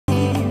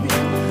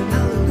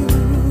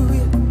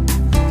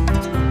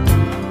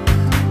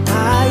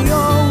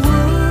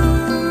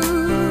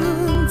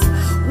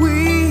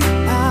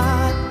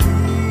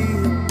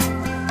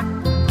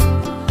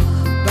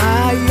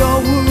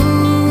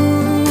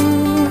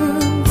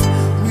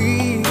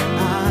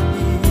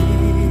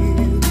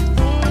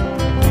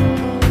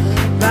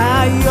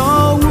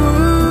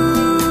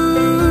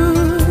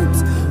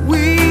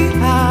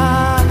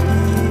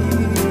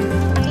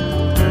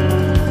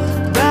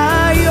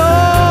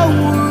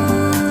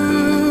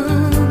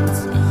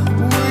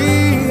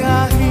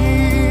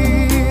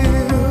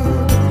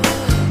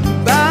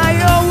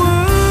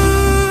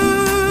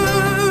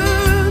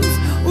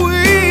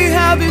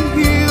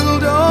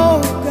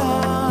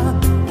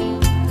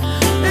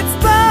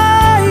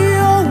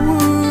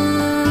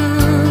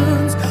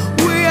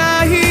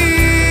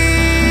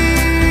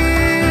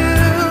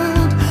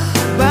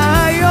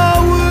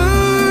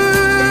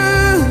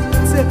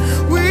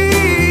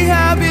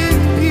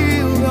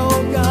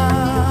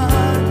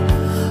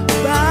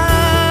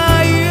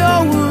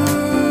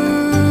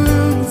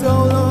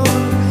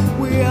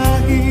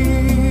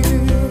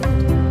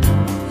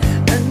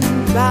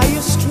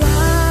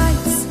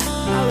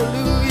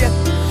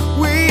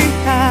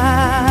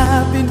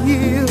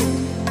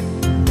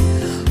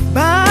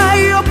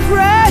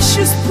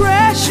precious,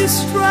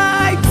 precious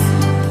stripes,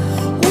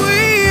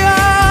 we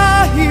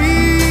are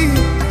healed.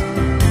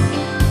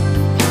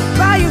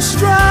 By your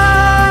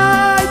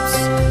stripes,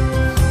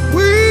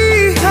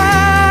 we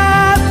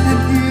have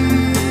been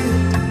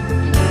healed.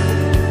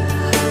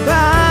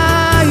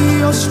 By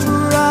your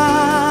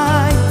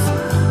stripes,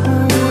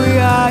 we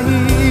are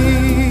healed.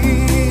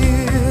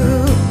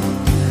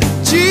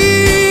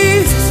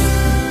 Jesus,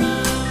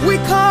 we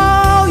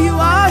call you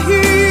our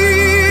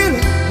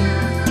healer.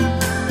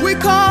 We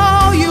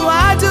call you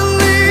our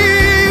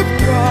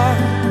deliverer.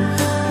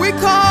 We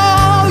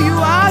call you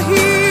our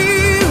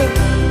healer.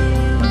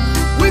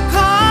 We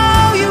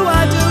call you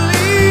our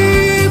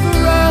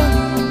deliverer.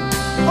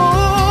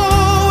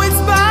 Oh,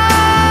 it's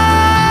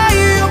by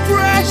your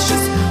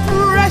precious,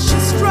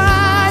 precious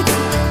stripes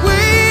we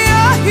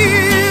are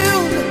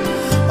healed.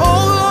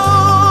 Oh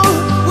Lord,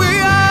 we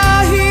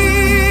are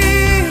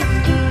healed.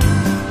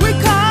 We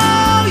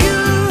call you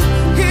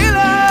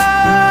healer.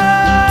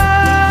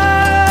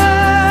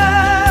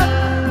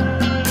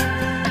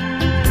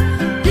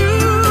 You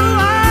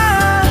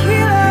are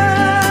healer.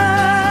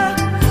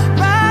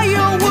 By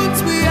your wounds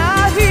we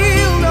are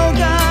healed, oh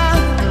God.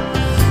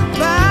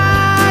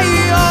 By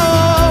your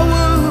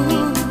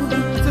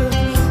wounds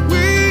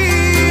we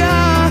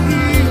are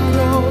healed,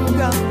 oh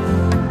God.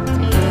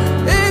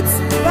 It's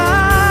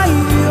by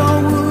your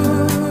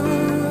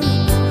wounds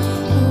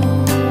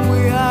we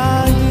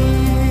are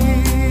healed.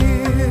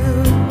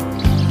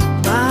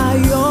 By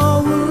your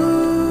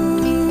wounds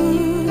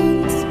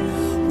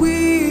we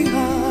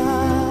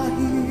are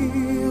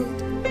healed.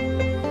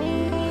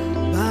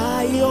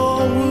 By your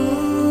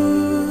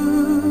wounds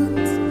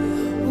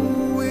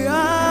we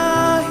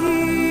are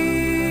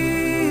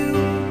healed.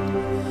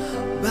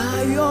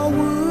 By your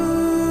wounds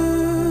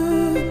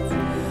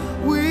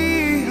we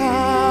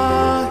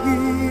are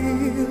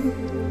healed.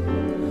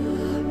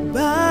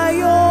 By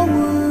your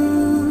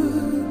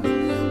wounds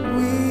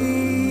we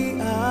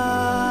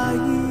are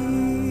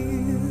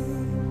healed.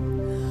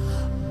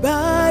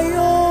 By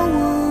your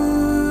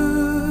wounds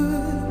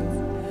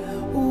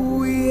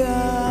we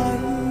are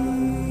healed.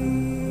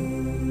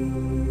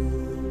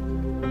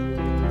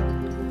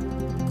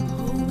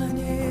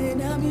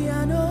 Kumanena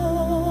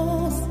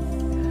mianos,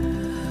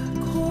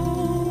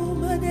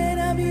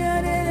 kumanena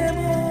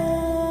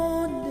mianemonde,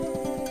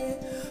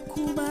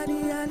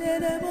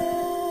 kumanianemo,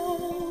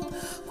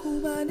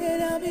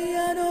 kumanena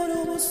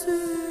mianoromosu,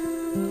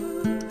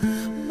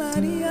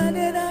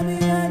 manianena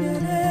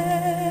mianene,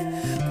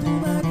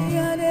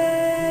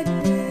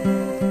 kumanianene,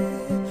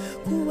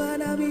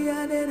 kumana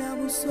mianena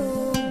muso,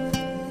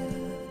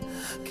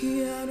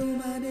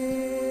 kianumane,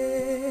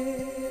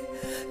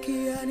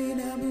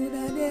 kianina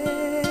munane,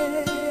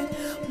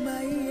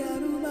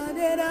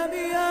 maianumane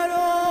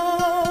namiaro,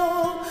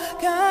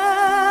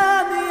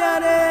 kamianene,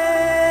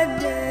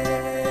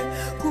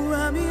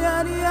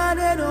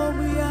 kuramianiane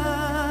nomia,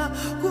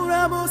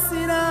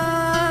 kuramusina,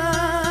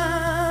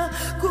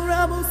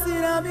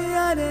 kuramusina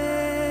miane,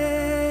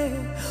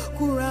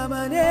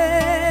 kuramane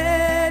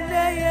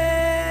neye,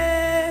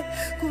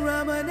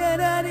 kuramane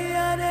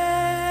naniane,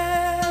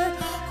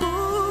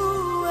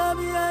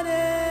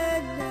 kuramiane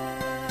na,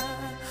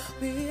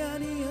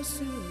 miani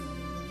yasu,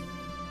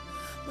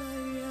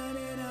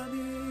 maiane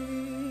nami,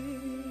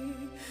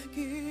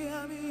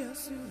 kiami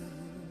yasu,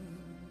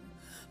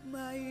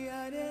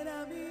 maiane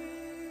nami,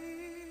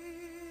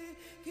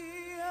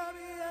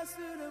 kiami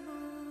yasu namu,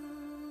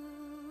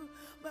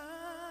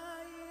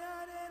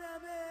 maiane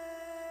nami,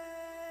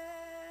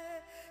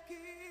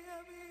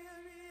 kiami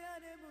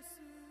amiane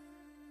musu,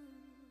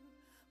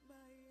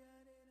 maiane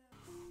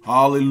nami.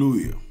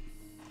 Hallelujah.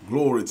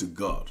 Glory to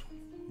God.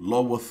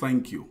 Lord, we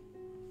thank you.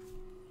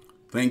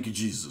 Thank you,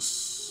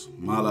 Jesus.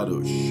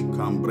 Maladosh.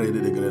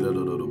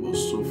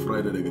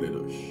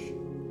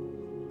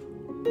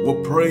 We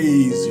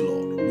praise you,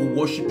 Lord. We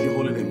worship your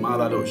holy name.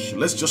 Maladosh.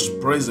 Let's just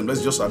praise him.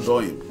 Let's just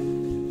adore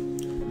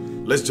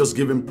him. Let's just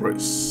give him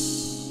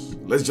praise.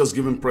 Let's just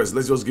give him praise.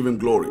 Let's just give him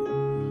glory.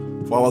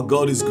 For our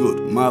God is good.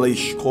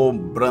 Malish ko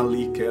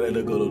branli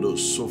keredegodos.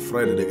 So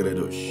Friday de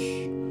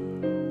gredosh.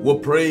 We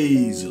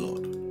praise you, Lord.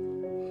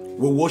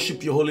 We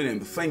worship your holy name.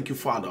 Thank you,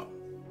 Father,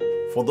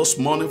 for this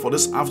morning, for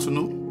this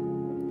afternoon.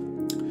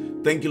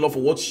 Thank you, Lord,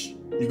 for what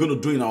you're going to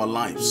do in our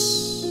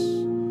lives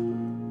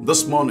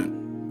this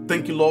morning.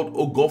 Thank you, Lord,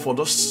 oh God, for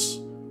this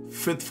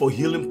Faith for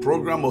Healing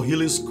program or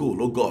healing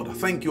school, oh God.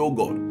 Thank you, oh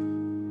God,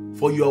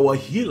 for you are our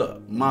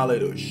healer.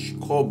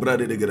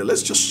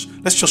 Let's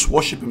just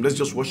worship him. Let's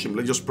just worship him.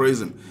 Let's just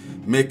praise him.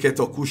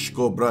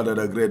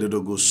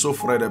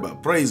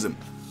 Praise him.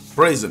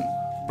 Praise him.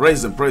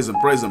 Praise him, praise him,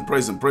 praise him,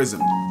 praise him, praise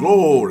him.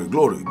 Glory,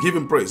 glory. Give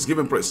him praise, give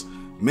him praise.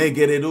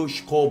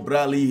 Megeredosh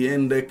kobrali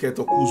ende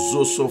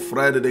ketokuzoso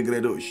frede de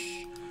gredosh.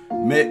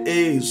 Me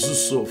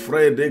ezuso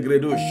frede de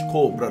gredosh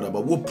kobrada.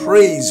 But we'll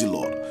praise you,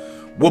 Lord.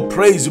 We'll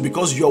praise you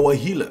because you are our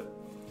healer.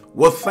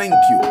 We'll thank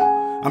you.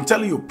 I'm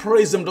telling you,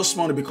 praise him this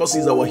morning because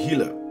he's our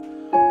healer.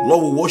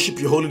 Lord, we worship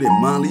your holy name.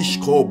 Malish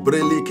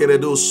kobreli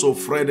keredoso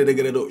frede de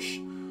gredosh.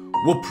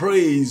 We'll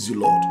praise you,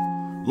 Lord.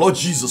 Lord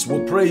Jesus,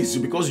 we'll praise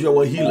you because you are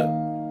our healer.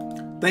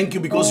 Thank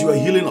you because you are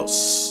healing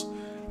us.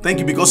 Thank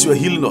you because you are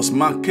healing us.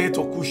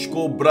 Manketo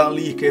kushko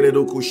brali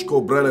keredo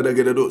kushko brala de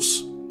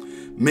geredos.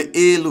 Me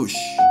elush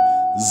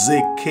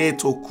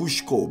zeketo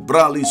kushko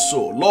brali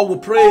so. Lord, we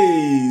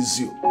praise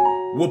you.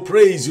 We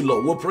praise you,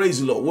 Lord. We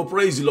praise you, Lord. We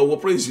praise you, Lord. We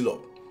praise you,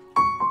 Lord.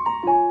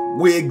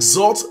 We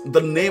exalt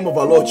the name of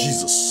our Lord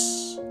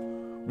Jesus.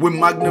 We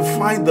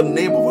magnify the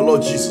name of our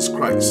Lord Jesus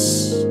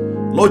Christ.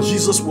 Lord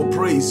Jesus, we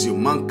praise you.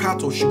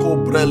 Mankato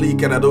shko brali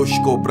keredo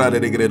shko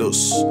brala de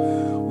geredos.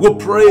 We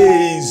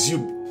praise you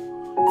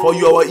for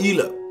you are our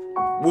healer.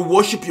 We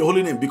worship your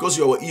holy name because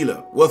you are our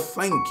healer. We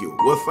thank you.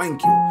 We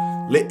thank you.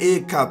 Le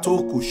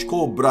ekato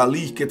kushko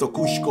brali keto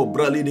kushko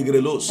brali de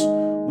grelos.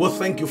 We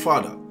thank you,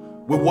 Father.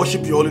 We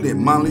worship your holy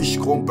name. Malish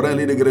kom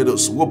brali de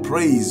grelos. We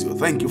praise you.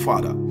 Thank you,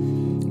 Father.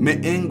 Me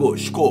engo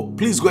shko.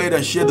 Please go ahead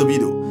and share the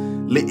video.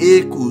 Le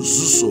eku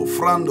zuso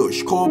frando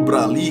shko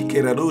brali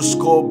keredos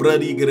ko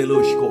brali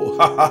grelos ko.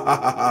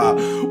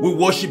 We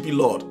worship you,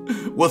 Lord.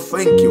 We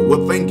thank you. We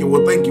thank you.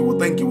 We thank you. We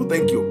thank you. We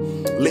thank you.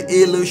 Le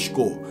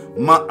eloshko.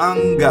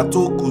 Maanga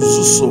toku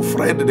zuso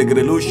fred de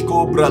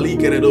greloshko brali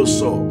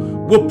keredoso.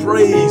 We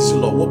praise you,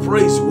 Lord. We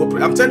praise you.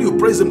 I'm telling you,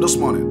 praise him this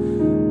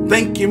morning.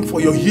 Thank him for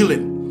your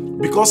healing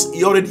because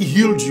he already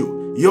healed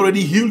you. He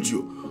already healed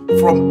you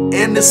from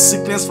any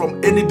sickness,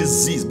 from any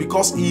disease,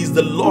 because he is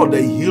the Lord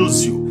that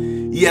heals you.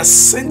 He has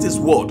sent his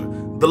word,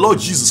 the Lord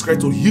Jesus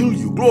Christ, to heal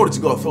you. Glory to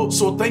God.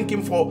 So thank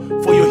him for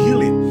your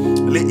healing.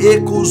 I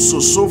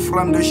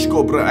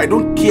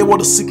don't care what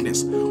the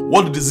sickness,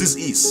 what the disease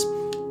is.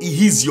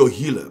 He is your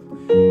healer.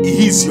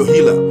 He is your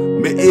healer.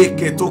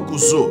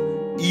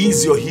 He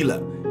is your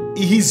healer.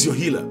 He is your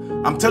healer.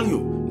 I'm telling you,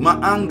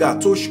 Maanga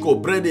Toshko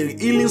Brede,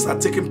 healings are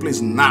taking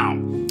place now.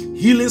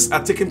 Healings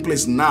are taking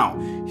place now.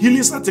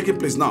 Healings are taking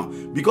place now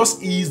because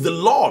he is the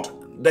Lord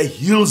that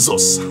heals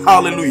us.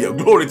 Hallelujah.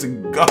 Glory to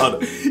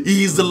God.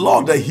 He is the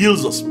Lord that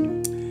heals us. The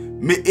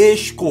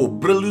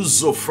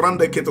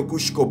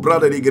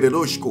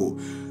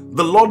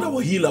Lord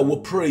our healer will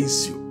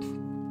praise you.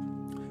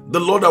 The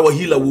Lord our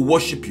healer will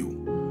worship you.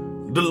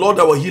 The Lord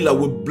our healer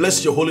will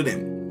bless your holy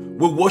name.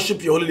 We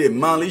worship your holy name.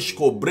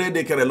 Malishko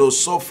brede kerelo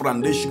so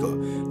frandeshko.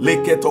 Le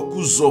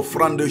ketokuzo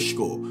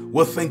frandeshko.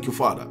 We thank you,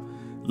 Father.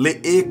 Le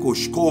eko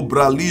shko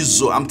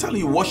bralizo. I'm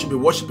telling you, worship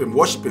him, worship him,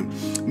 worship him.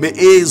 Me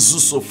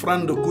ezuso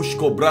frando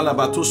kushko brala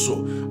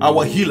batoso.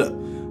 Our healer.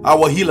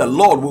 Our healer,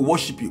 Lord, we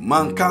worship you.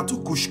 Mankato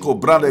kushko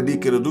brala de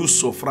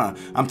kereduso fran.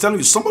 I'm telling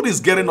you, somebody is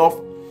getting off.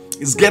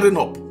 Is getting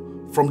up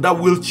from that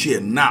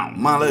wheelchair now.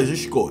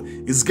 Malajishko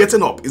is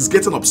getting up. Is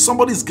getting up.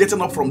 Somebody is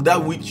getting up from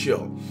that wheelchair.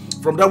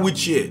 From that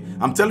wheelchair.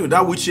 I'm telling you,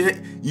 that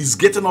wheelchair is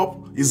getting up.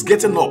 Is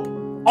getting up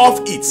off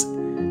it.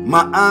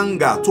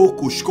 Maanga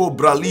tokushko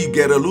brali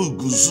gerelu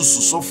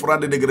guzusu sofra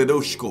de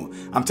degredoshko.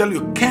 I'm telling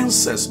you,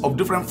 cancers of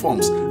different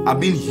forms are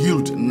being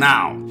healed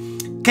now.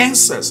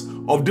 Cancers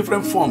of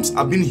different forms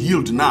are being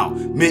healed now.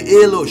 Me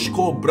elo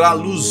shko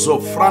braluzo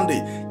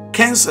frande.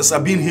 Cancers are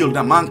being healed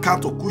now.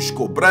 Mankato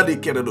kushko brade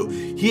keredo.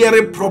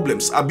 Hearing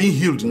problems are being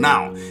healed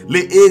now.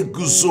 Le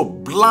eguzo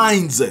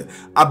blinds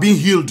are being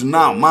healed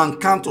now.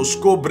 Mankanto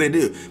sko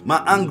brede.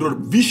 Ma angro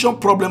vision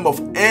problem of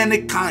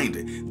any kind,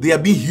 they are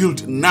being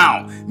healed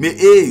now. Me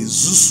e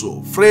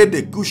zuso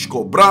frede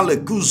kushko brale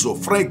kuzo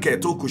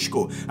freketo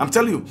kushko. I'm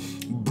telling you,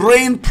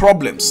 brain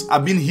problems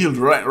are being healed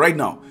right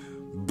now.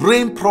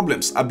 Brain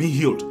problems are being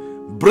healed.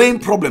 Brain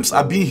problems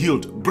are being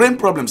healed. Brain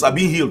problems are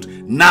being healed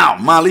now.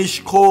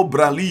 Malish ko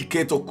brali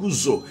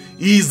ketokuzo.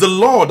 He is the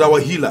Lord our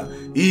healer.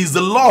 He is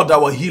the Lord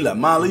our healer.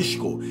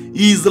 Malishko.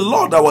 He is the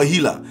Lord our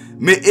healer.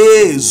 Me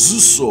e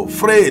zuso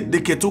fred de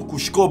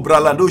ketokushko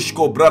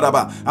braladoshko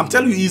bradaba. I'm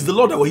telling you, he is the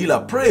Lord our healer.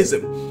 Praise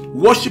him.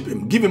 Worship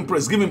him. Give him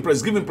praise. Give him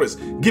praise. Give him praise.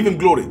 Give him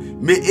glory.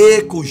 Me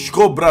e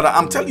kushko brother.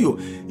 I'm telling you,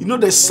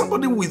 there's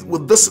somebody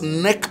with this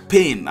neck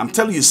pain. I'm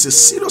telling you, it's a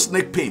serious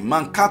neck pain.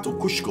 Mankato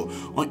kushko.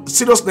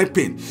 Serious neck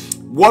pain.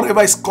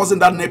 Whatever is causing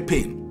that neck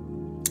pain,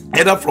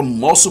 either from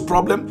muscle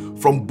problem,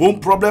 from bone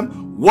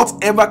problem,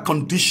 whatever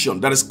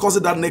condition that is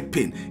causing that neck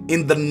pain,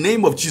 in the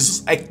name of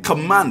Jesus, I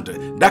command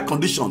that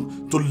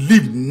condition to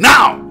leave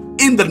now.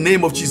 In the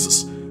name of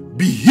Jesus,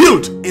 be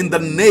healed in the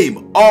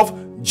name of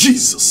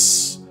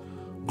Jesus.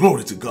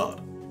 Glory to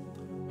God.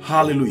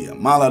 Hallelujah.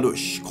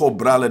 Maladosh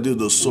kobrala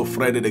dido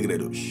sofrede de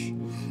gredosh.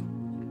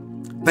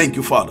 Thank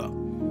you, Father.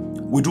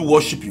 We do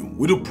worship you.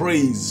 We do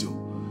praise you.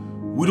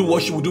 We do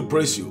worship. We do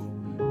praise you.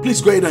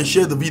 Please go ahead and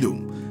share the video.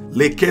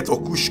 We praise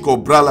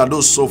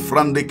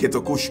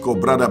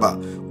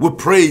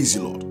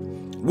you, Lord.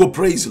 We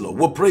praise you, Lord.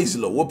 We praise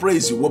you, Lord. We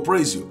praise you. We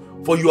praise you.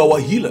 For you are our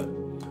healer.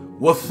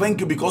 We thank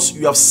you because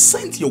you have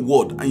sent your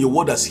word and your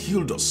word has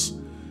healed us.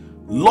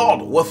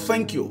 Lord, we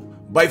thank you.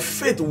 By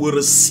faith, we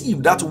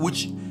receive that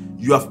which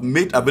you have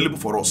made available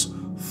for us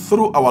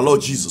through our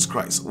Lord Jesus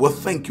Christ. We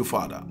thank you,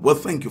 Father. We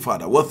thank you,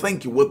 Father. We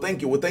thank you. We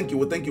thank you. We thank you.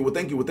 We thank you. We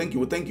thank you. We thank you.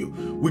 We thank you.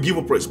 We give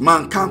you praise.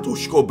 Man canto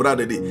shko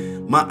brade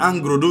ma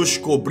angrodo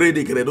shko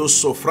brede credo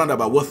so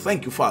frandaba. We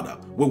thank you, Father.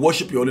 We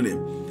worship your holy name.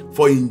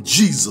 For in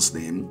Jesus'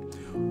 name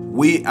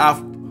we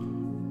have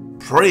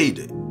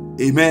prayed.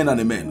 Amen and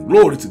amen.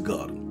 Glory to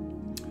God.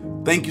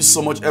 Thank you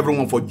so much,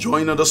 everyone, for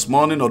joining us this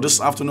morning or this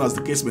afternoon, as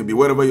the case may be,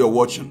 wherever you're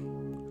watching.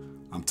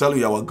 I'm telling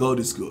you, our God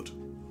is good.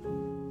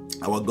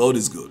 Our God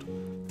is good.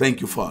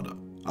 Thank you, Father.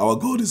 Our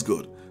God is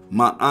good.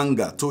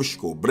 Maanga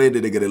toshko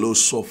brede de gerelo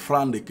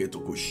sofrande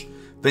ketokush.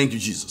 Thank you,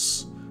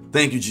 Jesus.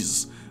 Thank you,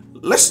 Jesus.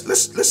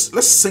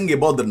 Let's sing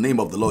about the name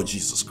of the Lord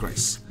Jesus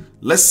Christ.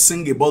 Let's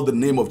sing about the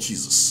name of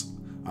Jesus.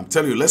 I'm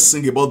telling you, let's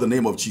sing about the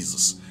name of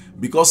Jesus.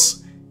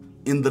 Because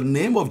in the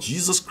name of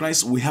Jesus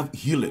Christ, we have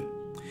healing.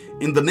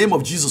 In the name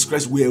of Jesus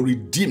Christ, we are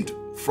redeemed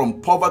from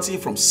poverty,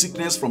 from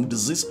sickness, from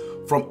disease,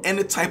 from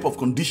any type of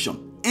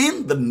condition.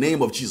 In the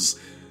name of Jesus.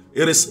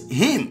 It is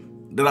Him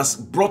that has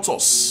brought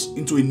us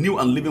into a new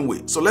and living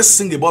way. So let's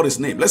sing about His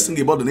name. Let's sing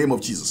about the name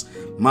of Jesus.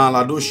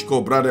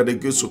 Maladoshko brada de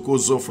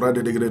gesokozo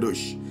frade de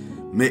gredosh.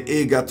 Me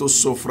egato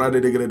sofrade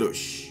de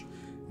gredosh.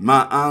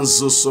 Ma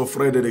anzo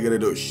sofrade de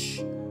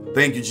gredosh.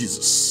 Thank you,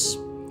 Jesus.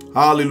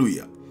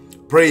 Hallelujah.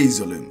 Praise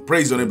your name.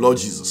 Praise your name, Lord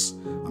Jesus.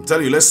 I'm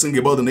telling you, let's sing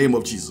about the name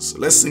of Jesus.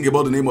 Let's sing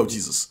about the name of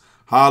Jesus.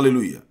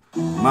 Hallelujah.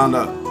 Man,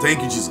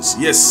 thank you, Jesus.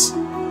 Yes.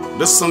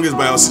 This song is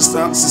by our sister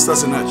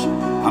Sinach.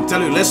 I'm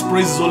telling you, let's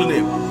praise His holy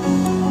name.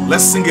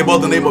 Let's sing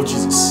about the name of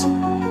Jesus.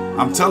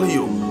 I'm telling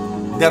you,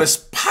 there is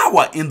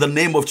power in the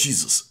name of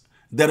Jesus.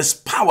 There is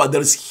power, there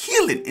is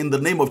healing in the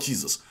name of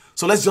Jesus.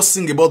 So let's just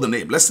sing about the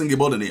name. Let's sing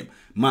about the name.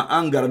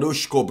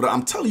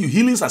 I'm telling you,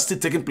 healings are still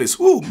taking place.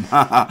 Ooh,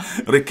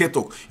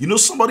 you know,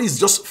 somebody is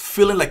just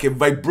feeling like a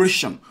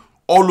vibration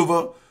all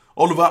over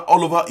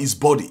his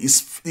body.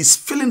 He's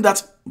feeling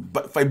that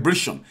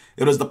vibration.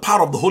 It is the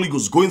power of the Holy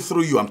Ghost going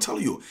through you. I'm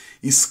telling you,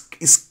 it's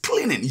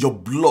cleaning your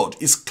blood.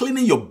 It's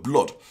cleaning your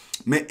blood.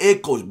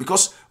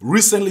 Because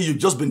recently you've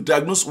just been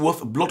diagnosed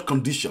with a blood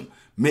condition.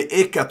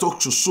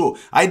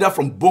 Either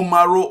from bone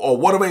marrow or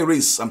whatever it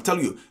is. I'm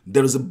telling you,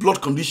 there is a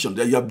blood condition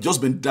that you have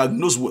just been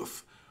diagnosed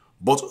with.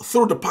 But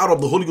through the power of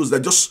the Holy Ghost,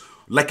 that just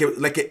like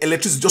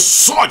electricity just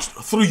surged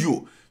through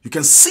you. You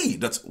can see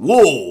that,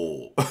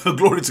 whoa,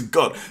 glory to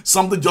God.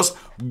 Something just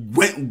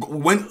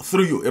went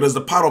through you. It is the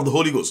power of the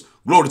Holy Ghost.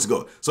 Glory to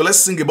God. So let's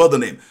sing about the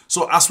name.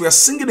 So as we are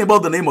singing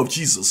about the name of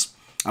Jesus,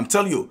 I'm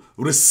telling you,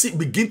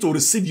 begin to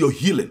receive your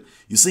healing.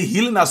 You see,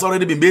 healing has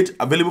already been made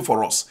available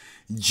for us.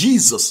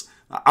 Jesus,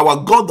 our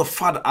God the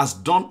Father, has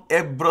done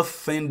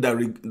everything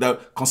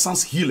that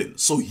concerns healing.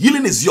 So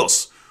healing is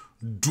yours.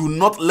 Do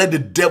not let the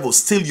devil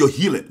steal your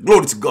healing.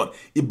 Glory to God.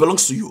 It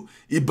belongs to you.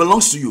 It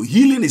belongs to you.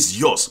 Healing is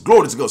yours.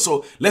 Glory to God.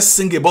 So let's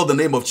sing about the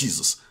name of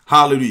Jesus.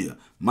 Hallelujah.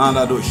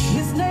 Hallelujah.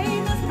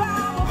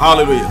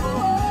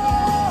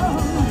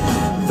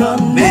 The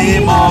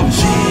name of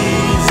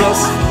Jesus.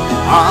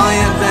 I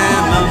am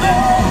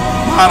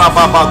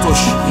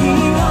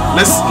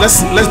Let's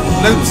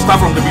start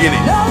from the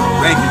beginning.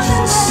 Thank you,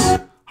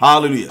 Jesus.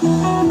 Hallelujah.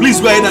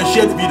 Please go ahead and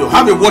share the video.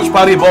 Have a watch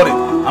party about it.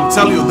 I'm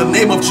telling you, the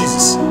name of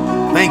Jesus.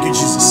 Thank you,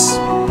 Jesus.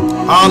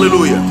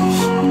 Hallelujah.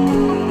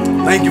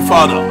 Thank you,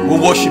 Father. We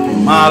worship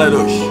you.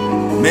 Hallelujah.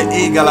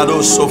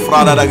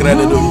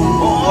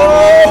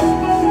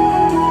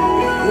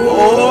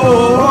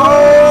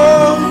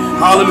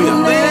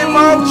 Name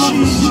of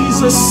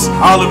Jesus.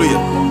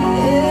 Hallelujah.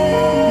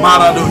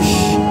 Maradosh.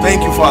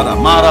 Thank you, Father.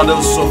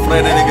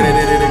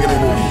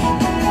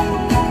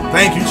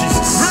 Thank you,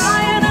 Jesus.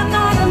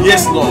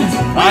 Yes, Lord.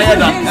 Higher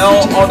than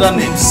all other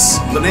names.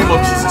 The name of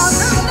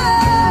Jesus.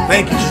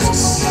 Thank you,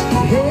 Jesus.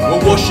 We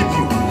worship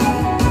you.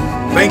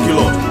 Thank you,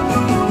 Lord.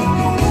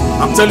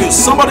 I'm telling you,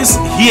 somebody's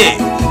ear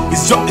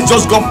is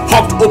just got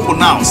popped open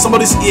now.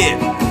 Somebody's ear.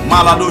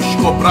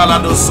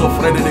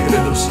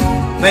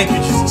 Thank you,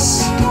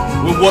 Jesus.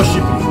 We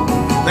worship you.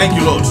 Thank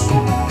you, Lord.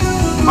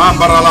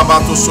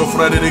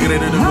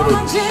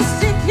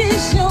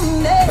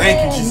 Thank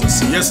you,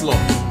 Jesus. Yes, Lord.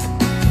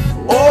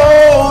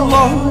 Oh,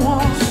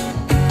 Lord.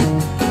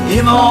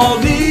 In all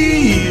the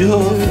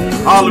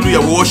earth.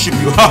 Hallelujah. We worship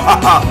you.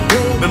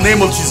 The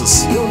name of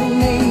Jesus.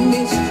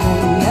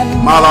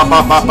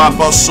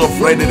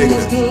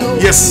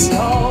 Yes.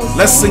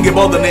 Let's sing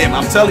about the name.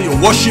 I'm telling you,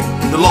 worship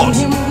the Lord.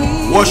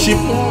 Worship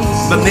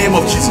the name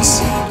of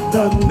Jesus.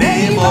 The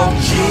name of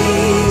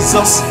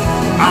Jesus,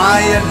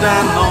 higher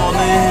than all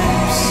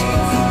names.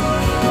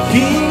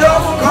 King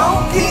of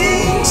all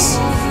kings,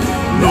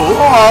 no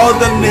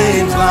other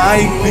names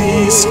like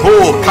this.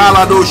 Oh,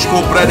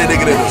 Kaladoshko Brede de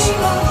Gredos.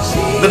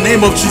 The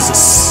name of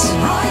Jesus.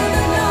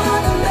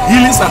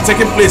 Healings are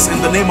taking place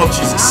in the name of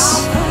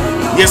Jesus.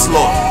 Yes,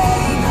 Lord.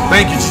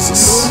 Thank you,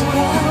 Jesus.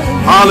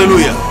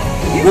 Hallelujah.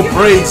 We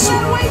praise you.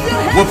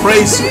 We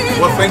praise you.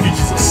 Well, thank you,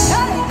 Jesus.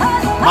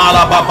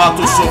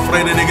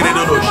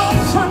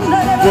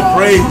 We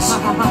praise.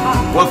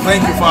 Well,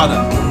 thank you, Father.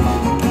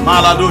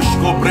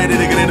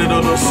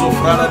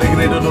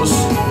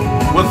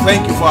 Well,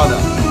 thank you, Father.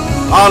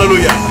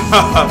 Hallelujah.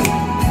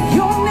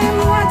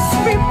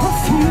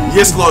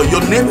 Yes, Lord,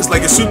 your name is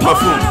like a sweet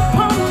perfume.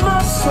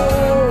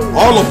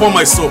 All upon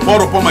my soul,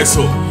 pour upon my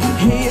soul.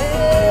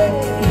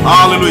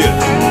 Hallelujah.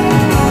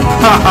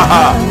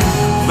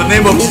 The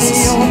name of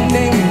Jesus.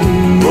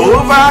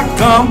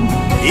 Overcome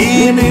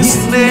in His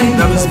name,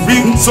 that is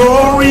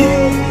victory.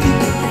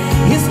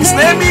 His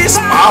name is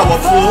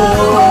powerful.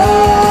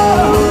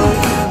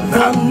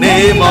 The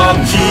name of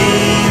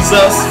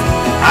Jesus,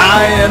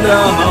 higher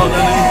than all the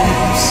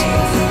names.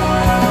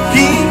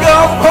 King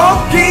of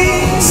all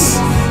kings,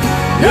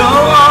 your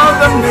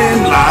other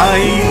name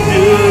like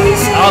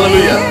this.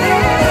 Hallelujah.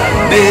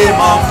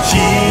 Name of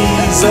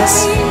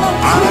Jesus,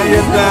 higher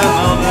than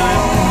all the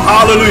names.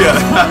 Hallelujah.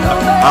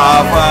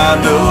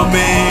 Alpha and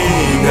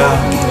Omega,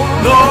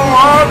 no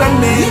other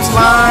names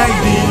like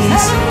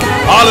this.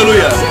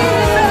 Hallelujah.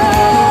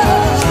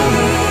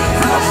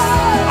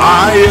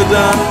 Higher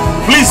than.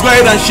 Please go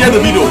ahead and share the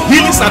video.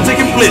 Healings are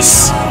taking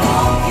place.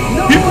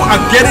 People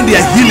are getting their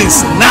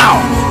healings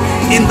now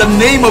in the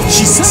name of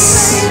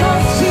Jesus.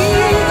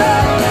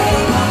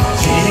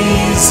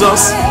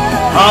 Jesus.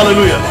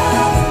 Hallelujah.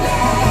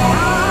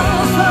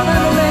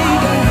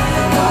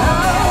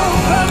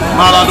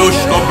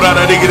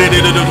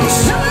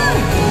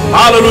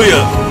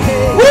 Hallelujah.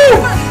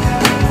 Woo.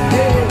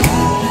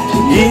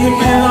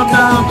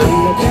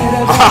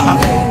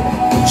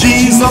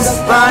 Jesus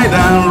died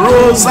and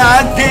rose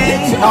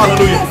again.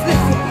 Hallelujah.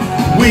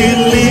 We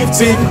lift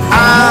him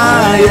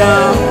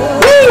higher.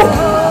 Woo.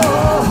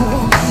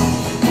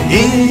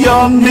 In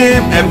your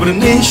name every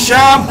knee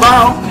shall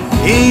bow.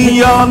 In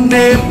your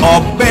name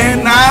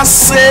open our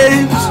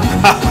saves.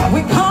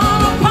 We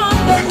call upon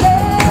the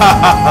name.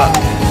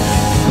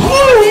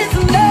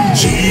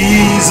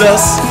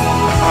 Jesus.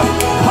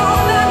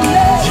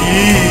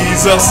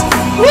 Jesus.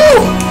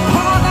 Woo.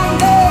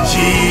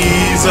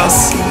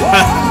 Jesus.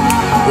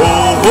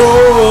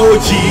 Oh,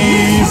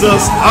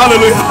 Jesus.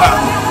 Hallelujah.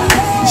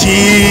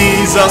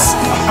 Jesus.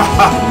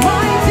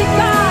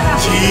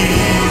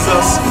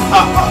 Jesus.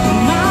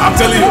 I'm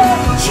telling you.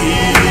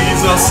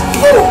 Jesus.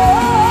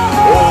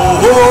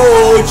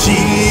 Oh,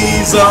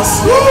 Jesus.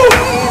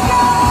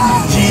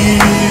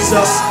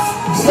 Jesus.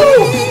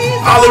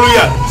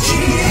 Hallelujah.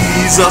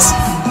 Jesus.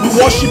 We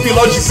worship you,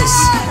 Lord Jesus.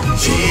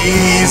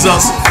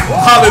 Jesus.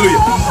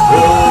 Hallelujah.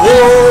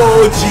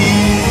 Oh,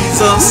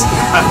 Jesus.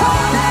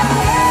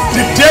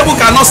 The devil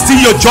cannot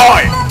steal your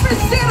joy.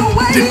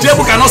 The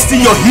devil cannot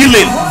steal your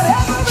healing.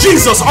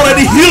 Jesus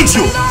already healed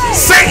you.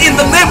 Say in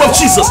the name of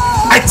Jesus,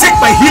 I take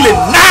my healing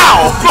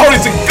now. Glory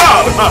to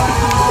God.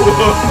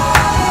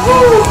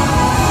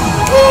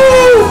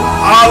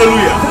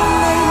 Hallelujah.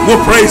 We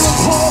praise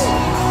Jesus.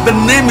 The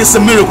name is a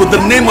miracle. The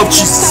name of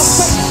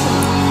Jesus.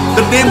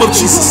 The name of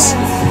Jesus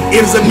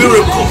is a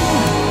miracle.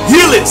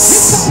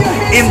 Healings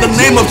in the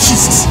name of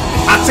Jesus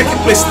are taking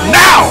place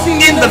now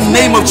in the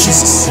name of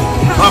Jesus.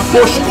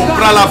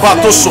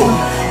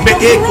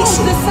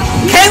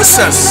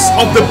 Cancers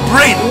of the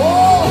brain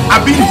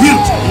are being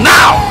healed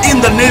now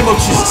in the name of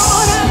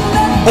Jesus.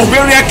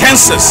 Ovarian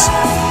cancers,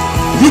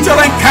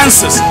 uterine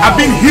cancers are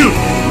being healed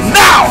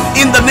now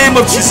in the name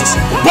of Jesus.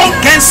 Bone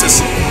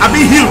cancers are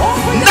being healed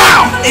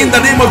now in the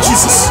name of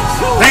Jesus.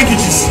 Thank you,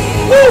 Jesus.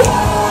 Woo.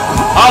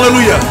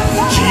 Hallelujah.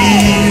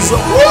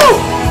 Jesus. Woo.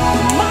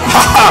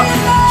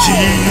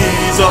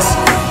 Jesus.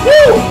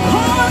 Woo.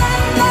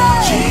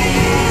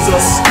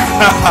 Jesus.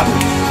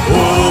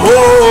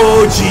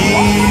 Oh,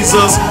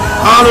 Jesus.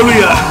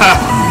 Hallelujah.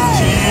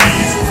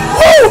 Jesus.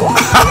 Woo.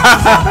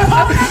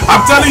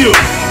 I'm telling you,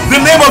 the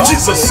name of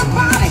Jesus.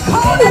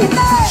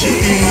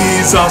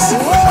 Jesus.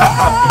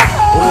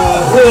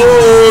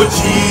 Oh,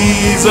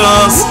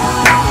 Jesus.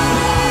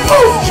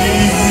 Oh,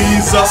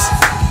 Jesus.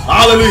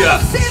 Hallelujah.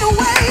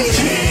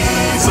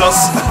 Jesus.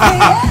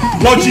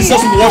 Lord Jesus,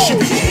 we worship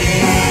you.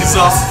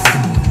 Jesus.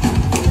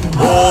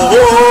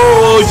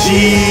 Oh,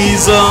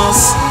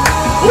 Jesus.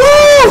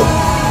 Woo.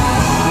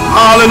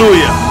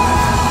 Hallelujah.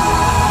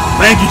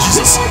 Thank you,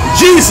 Jesus.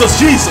 Jesus,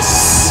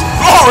 Jesus.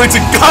 Glory to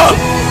God.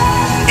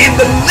 In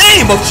the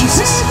name of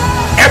Jesus,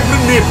 every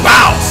knee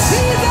bows.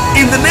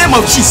 In the name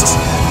of Jesus,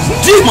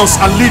 demons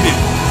are leaving.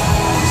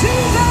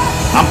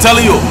 I'm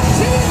telling you.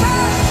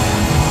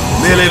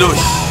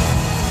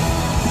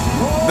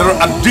 There are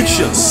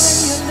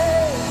addictions.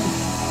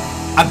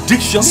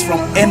 Addictions from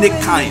any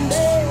kind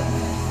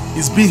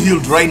is being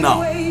healed right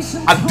now.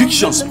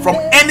 Addictions from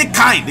any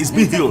kind is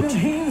being healed.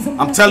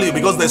 I'm telling you,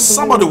 because there's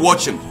somebody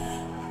watching.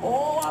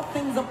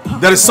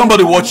 There is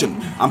somebody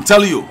watching. I'm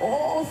telling you.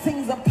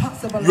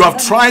 You have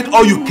tried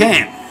all you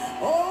can.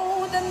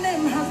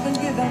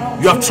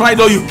 You have tried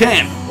all you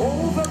can.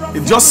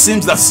 It just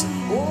seems that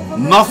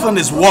nothing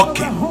is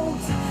working.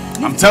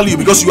 I'm telling you,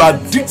 because you are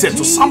addicted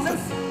to something.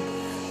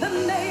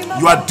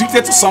 You are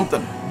addicted to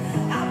something.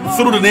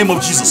 Through the name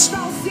of Jesus,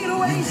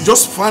 you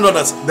just find out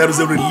that there is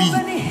a relief.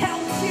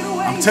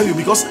 I'm telling you,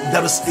 because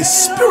there is a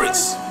spirit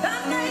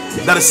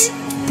that is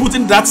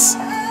putting that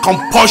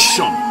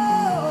compulsion.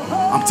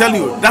 I'm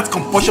telling you, that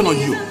compulsion on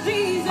you.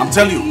 I'm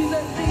telling you,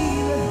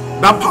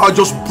 that power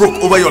just broke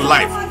over your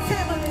life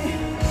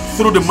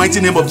through the mighty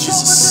name of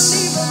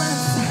Jesus.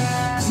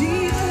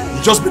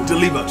 You just be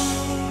delivered.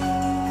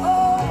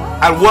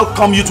 I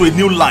welcome you to a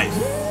new life.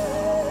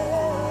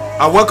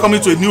 I welcome you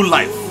to a new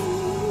life.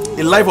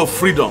 A life of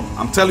freedom.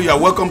 I'm telling you, I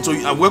welcome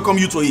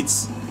you to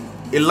it.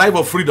 A life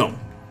of freedom.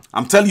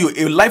 I'm telling you,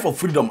 a life of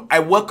freedom. I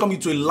welcome you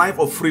to a life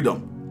of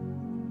freedom.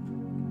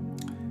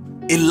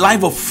 A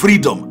life of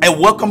freedom. I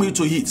welcome you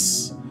to it.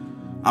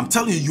 I'm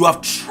telling you, you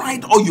have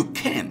tried all you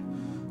can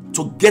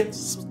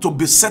to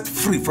be set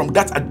free from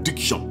that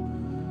addiction.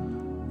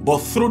 But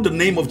through the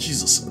name of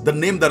Jesus, the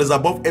name that is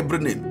above every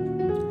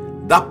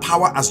name, that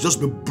power has just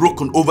been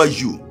broken over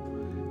you.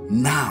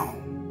 Now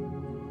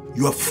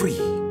you are free.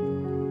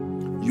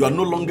 You are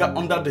no longer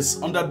under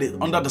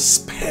the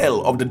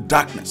spell of the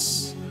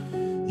darkness.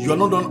 You are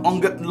no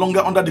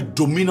longer under the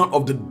dominion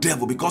of the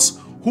devil, because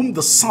whom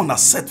the Son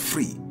has set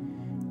free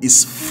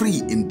is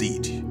free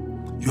indeed.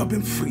 You have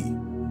been free.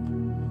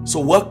 So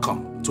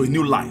welcome to a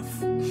new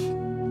life.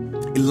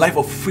 A life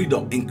of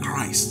freedom in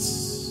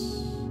Christ.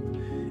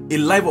 A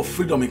life of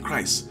freedom in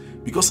Christ,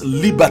 because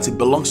liberty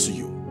belongs to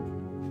you.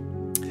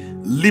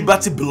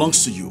 Liberty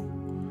belongs to you.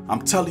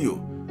 I'm telling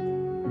you,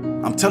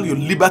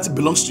 liberty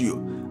belongs to you.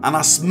 And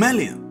as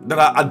many that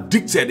are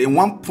addicted in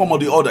one form or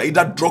the other,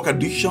 either drug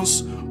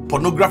addictions,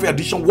 pornography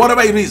addiction,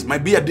 whatever it is,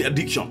 might be an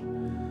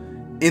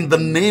addiction, in the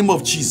name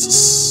of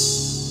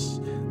Jesus,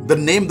 the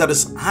name that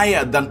is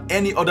higher than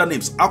any other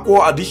names,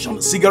 alcohol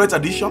addiction, cigarette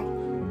addiction,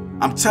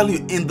 I'm telling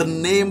you, in the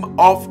name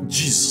of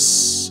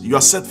Jesus, you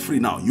are set free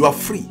now. You are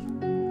free.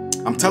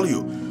 I'm telling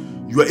you,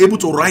 you are able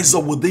to rise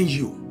up within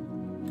you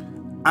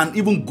and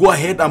even go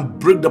ahead and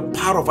break the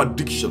power of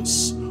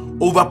addictions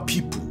over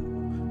people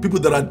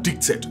that are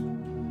addicted.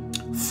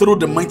 Through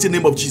the mighty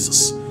name of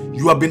Jesus,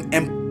 you have been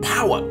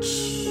empowered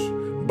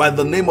by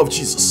the name of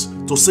Jesus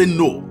to say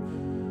no.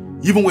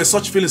 Even when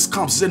such feelings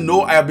come, say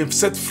no, I have been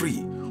set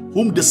free.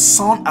 Whom the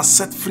Son has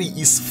set free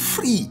is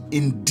free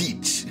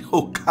indeed.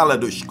 Oh,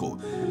 Kaladoshko,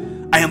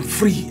 I am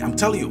free. I'm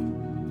telling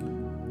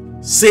you.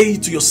 Say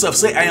to yourself,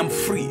 say, I am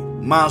free.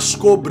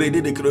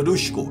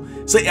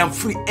 Say, I am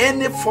free.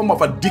 Any form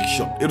of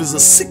addiction, it is a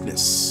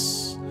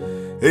sickness.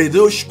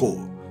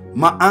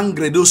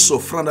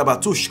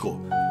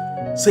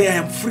 Say, I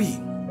am free.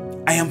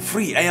 I am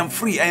free. I am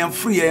free. I am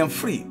free. I am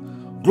free.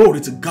 Glory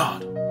to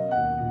God.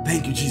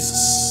 Thank you,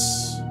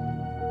 Jesus.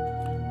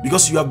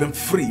 Because you have been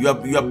free. You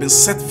have been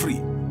set free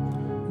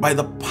by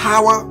the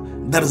power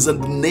that is in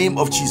the name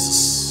of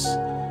Jesus.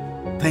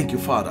 Thank you,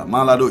 Father.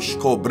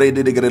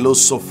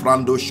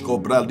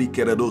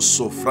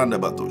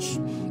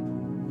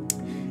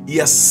 He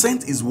has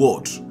sent his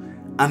word,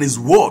 and his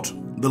word,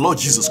 the Lord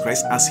Jesus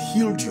Christ, has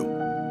healed you.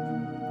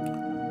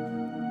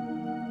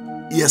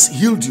 He has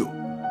healed you.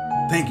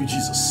 Thank you,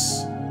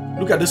 Jesus.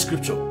 Look at this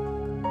scripture.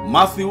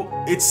 Matthew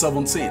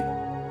 8:17.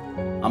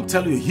 I'm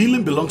telling you,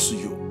 healing belongs to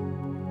you.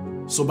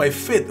 So by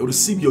faith,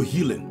 receive your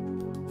healing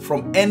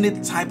from any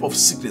type of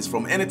sickness,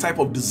 from any type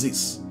of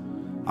disease.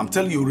 I'm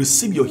telling you,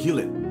 receive your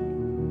healing.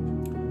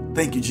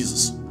 Thank you,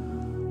 Jesus.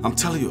 I'm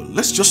telling you,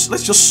 let's just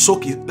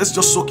soak it. Let's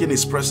just soak in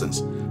his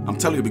presence. I'm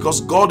telling you,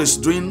 because God is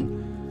doing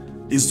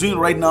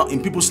right now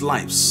in people's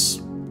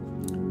lives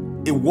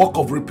a work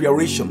of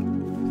reparation.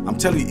 I'm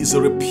telling you, it's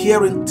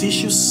repairing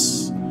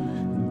tissues,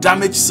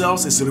 damaged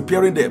cells, it's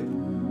repairing them.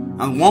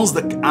 And once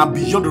they are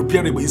beyond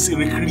repairable, it's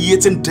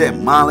recreating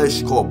them.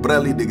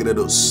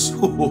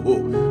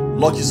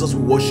 Lord Jesus,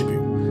 we worship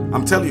you.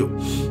 I'm telling you,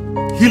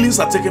 healings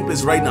are taking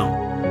place right now.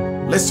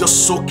 Let's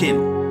just soak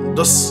in.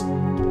 Let's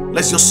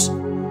just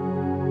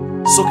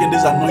soak in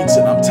this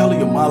anointing. I'm telling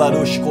you,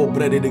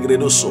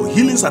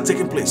 healings are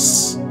taking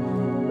place.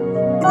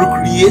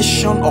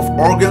 Recreation of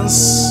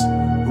organs,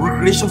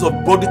 recreations of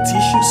body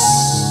tissues,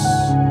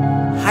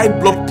 high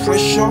blood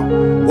pressure,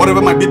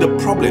 whatever might be the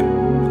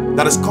problem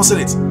that is causing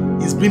it,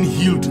 is being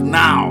healed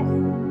now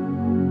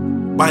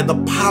by the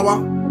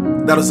power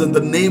that is in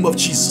the name of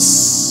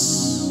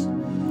Jesus.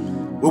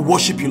 We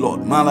worship you,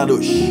 Lord.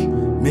 Maladosh.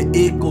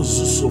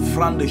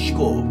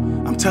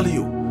 I'm telling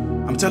you.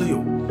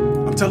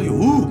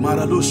 Ooh,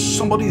 Maradosh,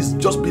 somebody is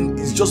just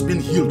been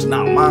healed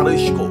now. We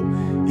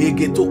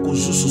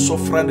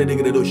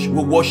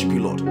worship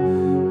you, Lord.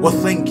 Well,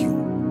 thank you.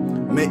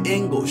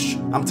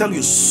 I'm telling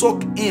you,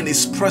 soak in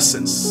his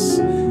presence.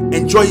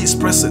 Enjoy his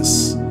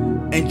presence.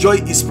 Enjoy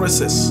his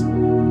presence.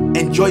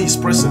 Enjoy his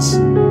presence.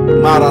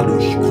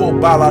 Maradosh,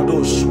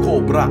 Baladosh,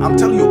 Cobra. I'm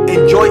telling you,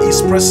 enjoy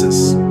his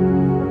presence.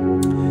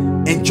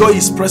 Enjoy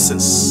his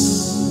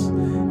presence.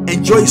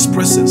 Enjoy his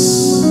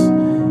presence.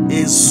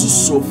 Mental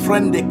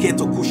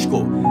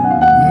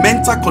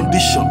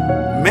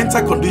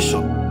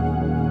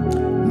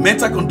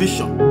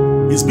condition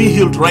is being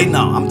healed right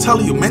now. I'm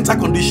telling you, mental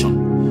condition,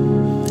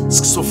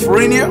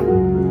 schizophrenia,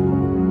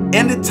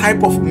 any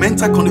type of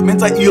mental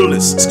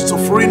illness,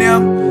 schizophrenia,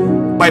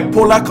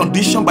 bipolar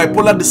condition,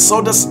 bipolar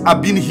disorders are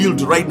being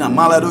healed right now.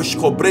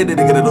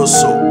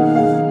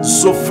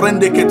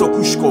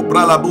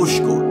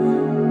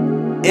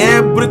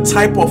 Every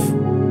type of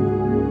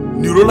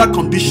neuronal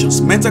conditions,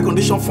 mental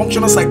condition,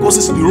 functional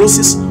psychosis,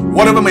 neurosis,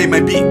 whatever it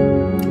might be.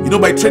 You know,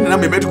 by training,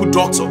 I'm a medical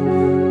doctor.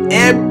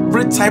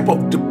 Every type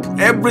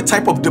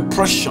of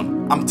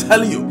depression, I'm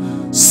telling you,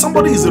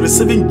 somebody is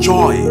receiving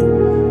joy.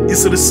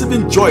 Is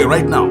receiving joy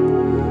right now.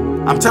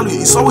 I'm telling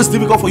you, it's always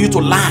difficult for you to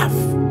laugh,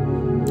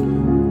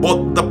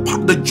 but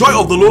the joy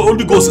of the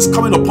Holy Ghost is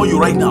coming upon you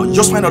right now. You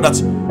just find out that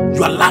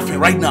you are laughing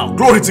right now.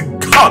 Glory to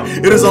God.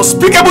 It is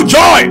unspeakable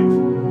joy.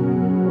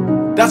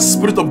 That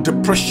spirit of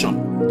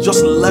depression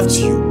just left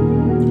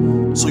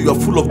you. So you are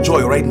full of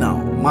joy right now.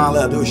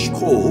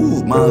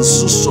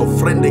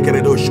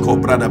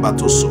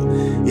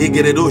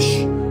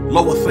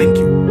 Lord, we thank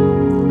you.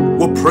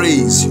 We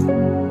praise you.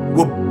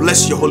 We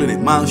bless your holy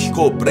name.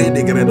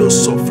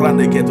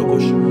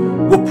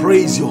 We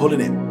praise your holy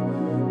name.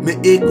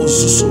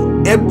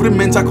 Every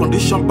mental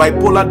condition,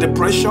 bipolar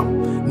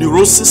depression,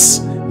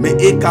 neurosis,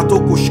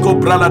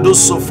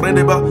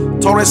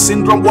 Tourette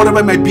syndrome, whatever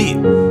it might be,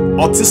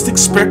 autistic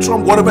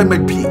spectrum, whatever it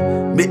might be,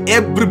 may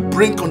every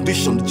brain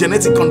condition,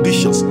 genetic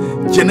conditions,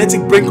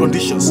 genetic brain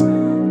conditions,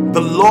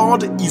 the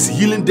Lord is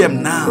healing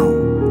them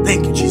now.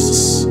 Thank you,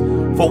 Jesus.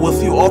 For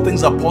with you all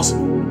things are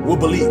possible. We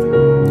believe.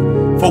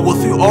 For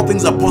with you all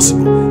things are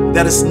possible.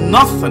 There is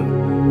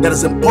nothing that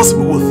is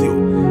impossible with you.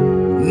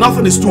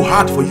 Nothing is too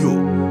hard for you.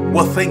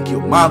 Well, thank you.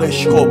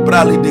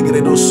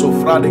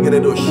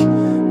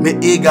 Me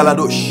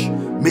egaladosh.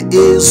 Me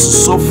is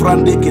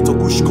sofrande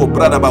ketokushko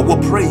bradaba. We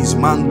praise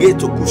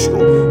mangeto kushko.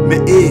 Me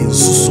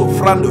is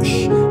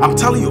sofrandosh. I'm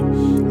telling you.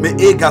 Me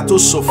egato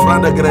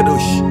sofranda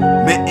gredosh.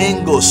 Me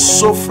engo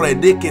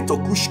sofrede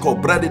ketokushko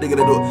brade de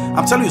gredo.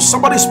 I'm telling you,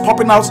 somebody's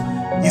popping out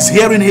his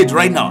hearing aid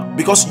right now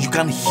because you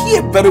can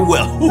hear very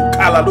well.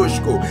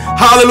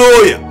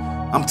 Hallelujah.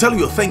 I'm telling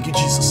you, thank you,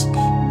 Jesus.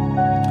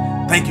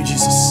 Thank you,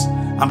 Jesus.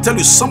 I'm telling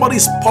you, somebody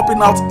is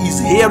popping out his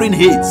hearing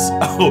aids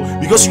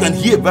because you can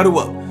hear very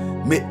well.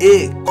 Me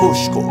e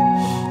koshko.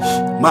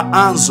 My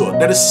answer.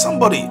 There is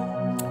somebody,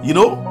 you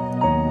know,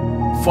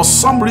 for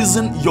some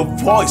reason your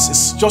voice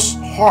is just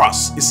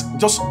hoarse. It's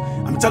just,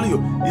 I'm telling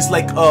you, it's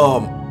like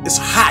it's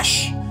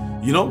harsh.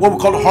 You know what we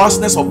call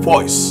hoarseness of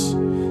voice.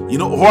 You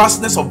know,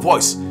 hoarseness of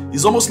voice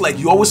is almost like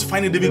you always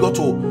find it difficult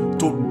to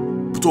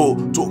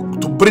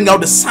bring out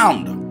the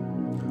sound.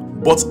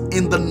 But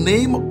in the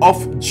name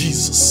of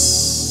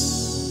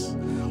Jesus,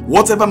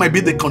 whatever might be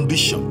the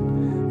condition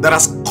that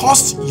has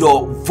caused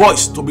your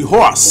voice to be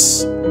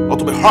hoarse or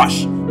to be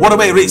harsh,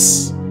 whatever it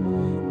is,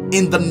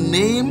 in the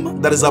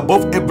name that is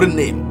above every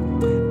name,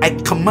 I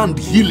command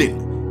healing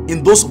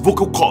in those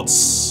vocal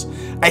cords.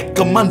 I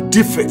command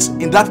defects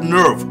in that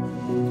nerve.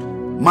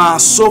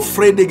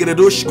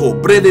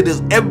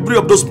 Every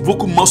of those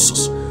vocal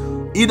muscles,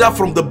 either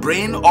from the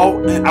brain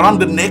or around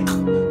the neck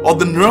or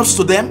the nerves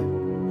to them,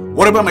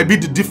 whatever might be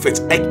the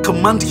defect, I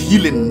command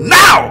healing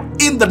now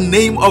in the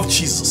name of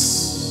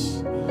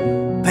Jesus.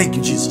 Thank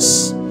you,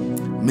 Jesus.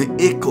 Me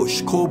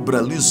ekoshko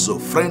bralizo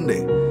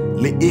frende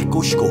le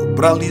ekoshko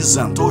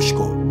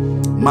bralizantoshko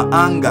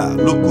maanga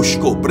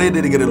lukushko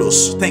brede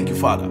gerelos. Thank you,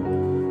 Father.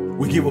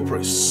 We give you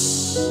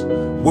praise.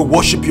 We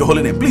worship your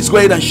holy name. Please go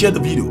ahead and share the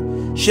video.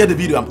 Share the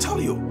video. I'm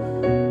telling you,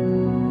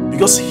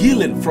 because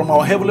healing from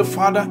our Heavenly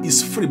Father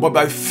is free, but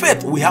by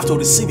faith we have to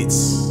receive it.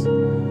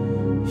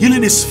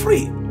 Healing is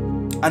free,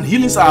 and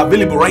healings are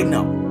available right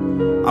now.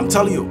 I'm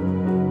telling you,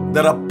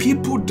 there are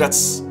people that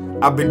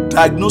have been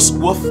diagnosed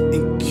with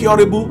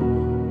incurable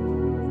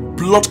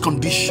blood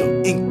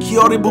condition,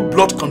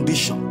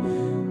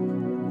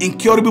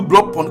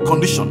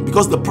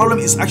 because the problem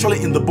is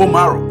actually in the bone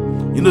marrow.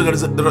 You know,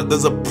 there's a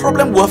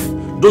problem with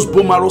those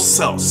bone marrow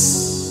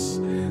cells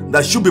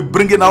that should be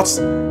bringing out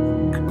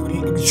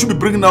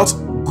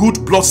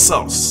good blood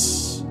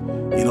cells.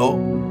 You know,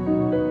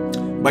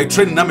 by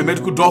training, I'm a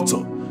medical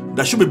doctor,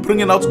 that should be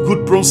bringing out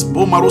good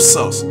bone marrow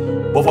cells,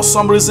 but for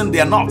some reason they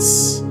are not,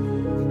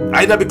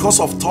 either because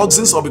of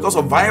toxins or because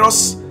of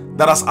virus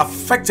that has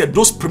affected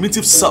those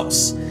primitive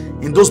cells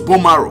in those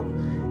bone marrow.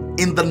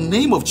 In the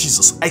name of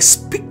Jesus, I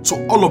speak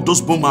to all of those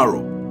bone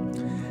marrow.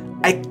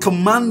 I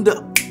command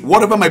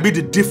whatever might be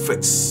the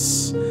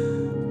defects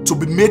to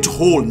be made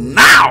whole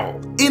now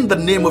in the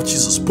name of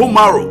Jesus. Bone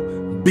marrow,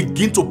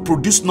 begin to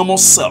produce normal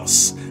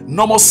cells.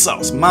 Normal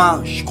cells.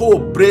 Begin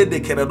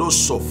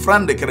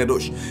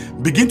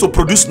to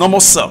produce normal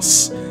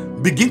cells.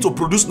 Begin to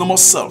produce normal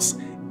cells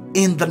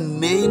in the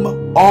name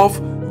of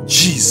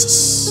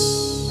Jesus.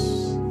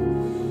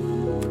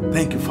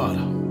 Thank you,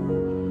 Father.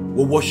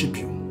 We worship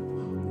you.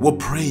 We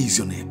praise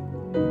your name.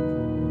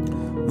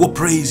 We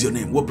praise your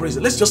name. We praise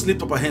it. Let's just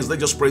lift up our hands.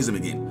 Let's just praise him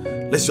again.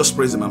 Let's just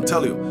praise him. I'm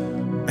telling you,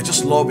 I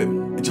just love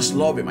him. I just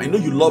love him. I know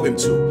you love him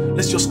too.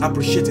 Let's just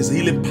appreciate his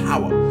healing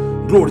power.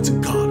 Glory to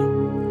God.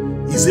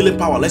 His healing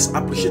power. Let's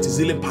appreciate his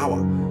healing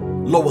power.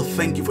 Lord, we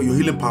thank you for your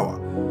healing power.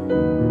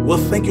 We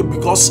thank you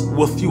because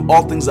with you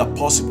all things are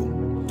possible.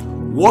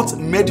 What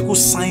medical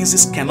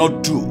sciences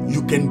cannot do,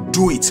 you can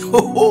do it.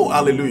 Oh,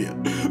 hallelujah.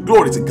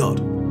 Glory to God.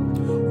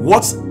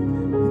 What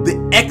the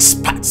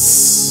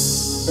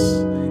experts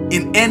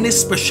in any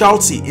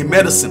specialty in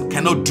medicine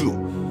cannot do,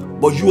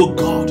 but you are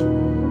God,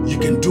 you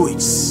can do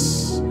it.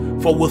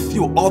 For with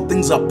you all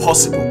things are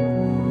possible.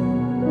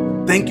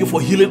 Thank you for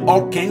healing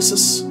all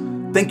cancers.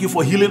 Thank you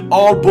for healing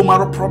all bone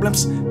marrow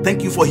problems.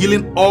 Thank you for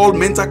healing all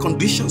mental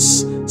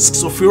conditions,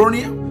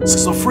 schizophrenia,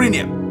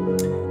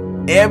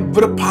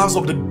 every part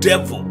of the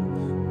devil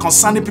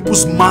concerning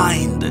people's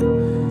mind.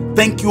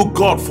 Thank you,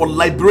 God, for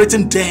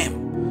liberating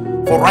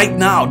them. For right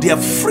now, they are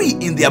free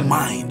in their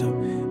mind.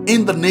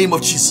 In the name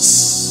of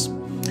Jesus.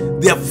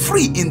 They are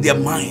free in their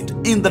mind.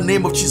 In the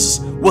name of Jesus,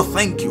 well,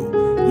 thank you.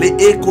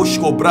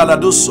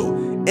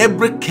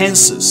 Every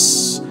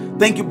cancers,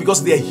 thank you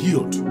because they are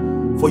healed.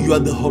 For you are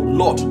the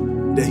Lord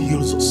that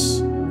heals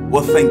us.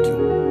 Well, thank you.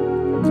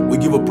 We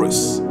give a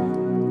praise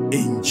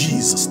in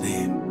Jesus'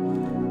 name.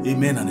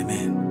 Amen and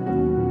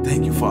amen.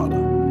 Thank you, Father.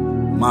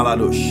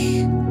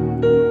 Maladosh.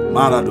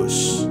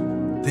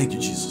 Maladosh. Thank you,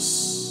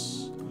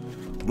 Jesus.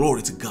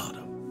 Glory to God.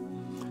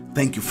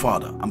 Thank you,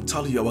 Father. I'm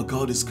telling you, our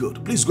God is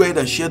good. Please go ahead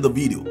and share the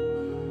video,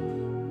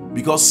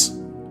 because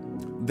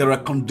there are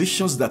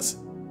conditions that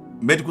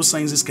medical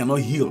sciences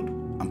cannot heal.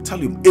 I'm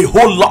telling you, a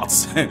whole lot.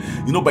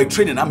 You know, by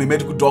training, I'm a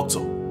medical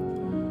doctor.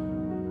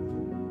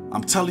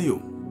 I'm telling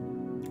you,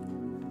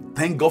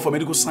 thank God for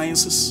medical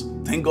sciences.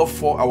 Thank God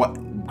for our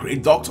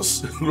great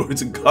doctors. Glory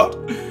to God.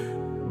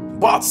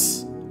 But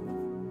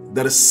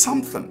there is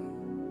something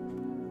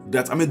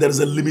that, there is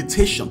a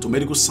limitation to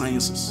medical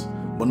sciences,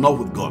 but not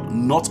with God.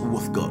 Not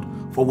with God.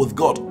 For with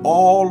God,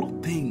 all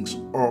things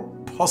are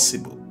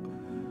possible.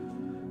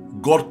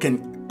 God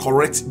can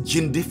correct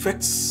gene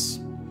defects,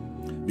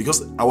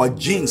 because our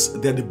genes,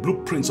 they're the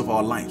blueprints of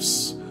our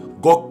lives.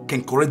 God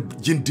can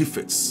correct gene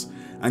defects,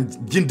 and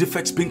gene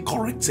defects being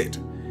corrected,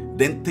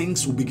 then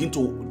things will begin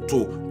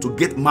to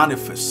get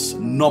manifest,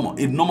 normal.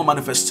 A normal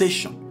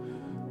manifestation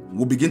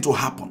will begin to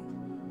happen.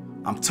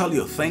 I'm telling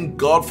you, thank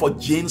God for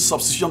gene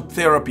substitution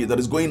therapy that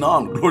is going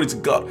on. Glory to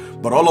God.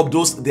 But all of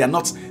those, they are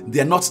not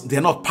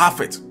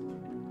perfect.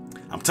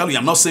 I'm telling you,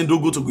 I'm not saying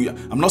don't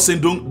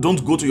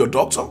go to your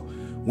doctor.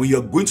 When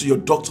you're going to your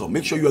doctor,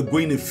 make sure you are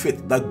going in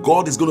faith that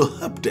God is going to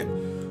help them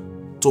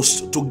to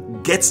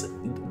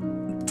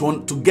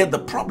get the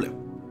problem.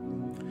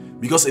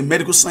 Because in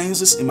medical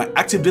sciences, in my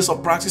active days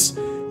of practice,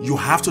 you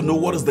have to know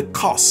what is the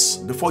cause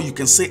before you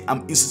can say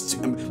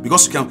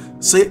because you can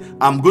say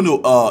I'm going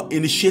to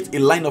initiate a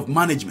line of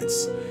management.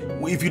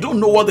 If you don't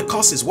know what the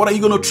cause is, what are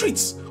you going to treat?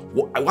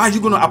 Why are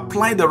you going to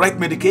apply the right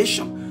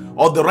medication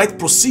or the right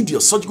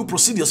procedures, surgical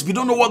procedures, if you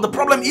don't know what the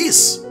problem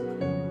is?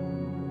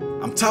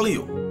 I'm telling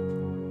you.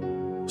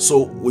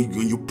 So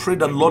when you pray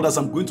that, Lord, as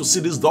I'm going to see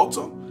this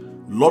doctor,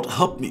 Lord,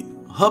 help me,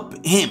 help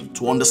him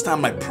to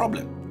understand my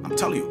problem. I'm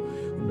telling you,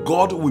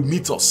 God will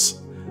meet us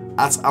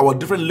at our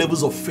different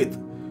levels of faith.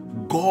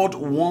 God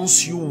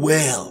wants you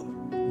well.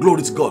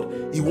 Glory to God.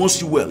 He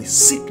wants you well. His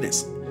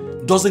sickness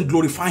doesn't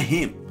glorify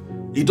him.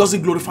 It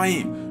doesn't glorify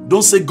him.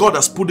 Don't say God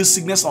has put this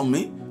sickness on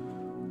me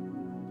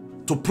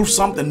to prove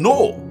something.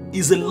 No,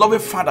 he's a loving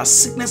Father.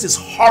 Sickness is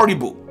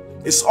horrible.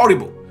 It's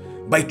horrible.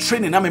 By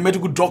training, I'm a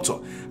medical doctor.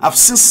 I've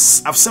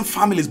seen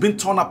families being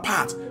torn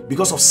apart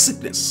because of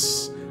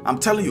sickness. I'm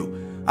telling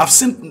you, I've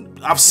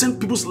seen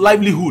people's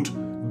livelihood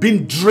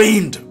being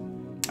drained.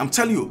 I'm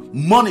telling you,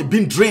 money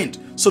being drained.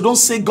 So don't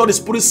say God is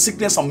putting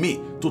sickness on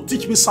me to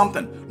teach me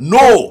something.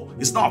 No,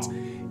 it's not.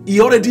 He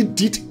already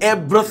did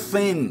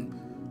everything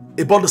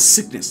about the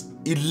sickness.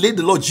 He laid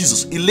the Lord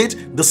Jesus. He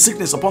laid the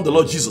sickness upon the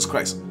Lord Jesus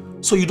Christ.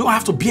 So you don't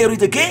have to bear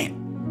it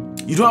again.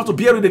 You don't have to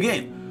bear it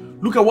again.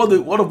 Look at what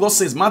the Word of God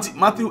says. Matthew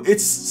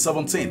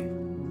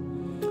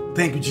 8:17.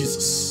 Thank you,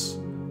 Jesus.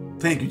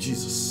 Thank you,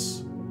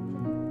 Jesus.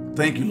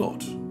 Thank you,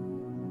 Lord.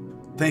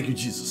 Thank you,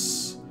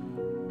 Jesus.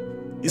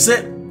 He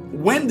said,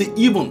 when the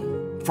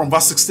even, from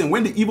verse 16,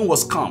 when the even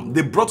was come,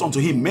 they brought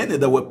unto him many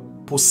that were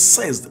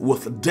possessed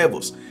with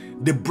devils.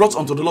 They brought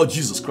unto the Lord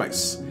Jesus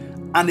Christ,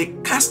 and he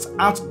cast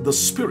out the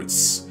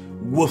spirits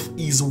with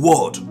his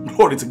word.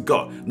 Glory to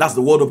God. That's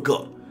the word of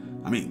God.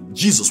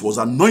 Jesus was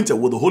anointed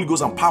with the Holy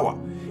Ghost and power.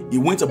 He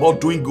went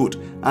about doing good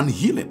and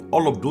healing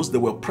all of those that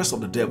were oppressed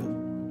of the devil.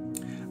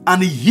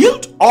 And he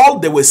healed all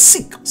that were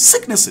sick.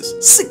 Sicknesses.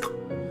 Sick.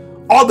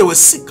 All that were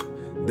sick.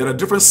 There are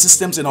different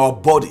systems in our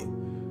body.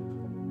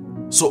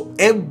 So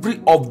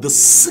every of the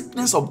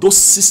sickness of those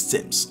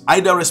systems,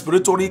 either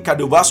respiratory,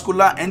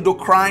 cardiovascular,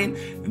 endocrine,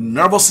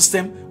 nervous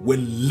system, were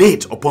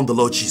laid upon the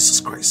Lord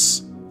Jesus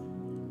Christ.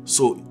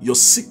 So your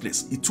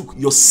sickness, he took.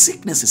 Your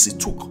sicknesses, he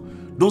took.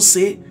 Don't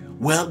say,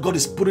 well, God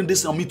is putting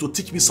this on me to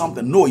teach me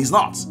something. No, he's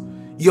not.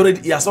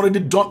 He has already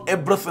done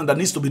everything that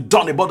needs to be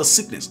done about the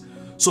sickness.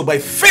 So by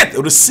faith,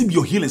 receive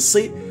your healing.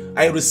 Say,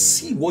 I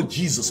receive what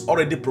Jesus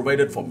already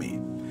provided for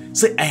me.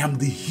 Say, I am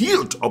the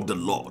healed of the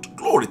Lord.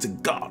 Glory to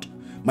God.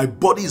 My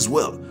body is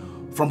well.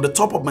 From the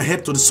top of my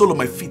head to the sole of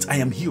my feet, I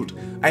am healed.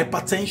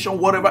 Hypertension,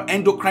 whatever,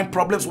 endocrine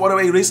problems,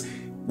 whatever it is,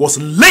 was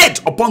laid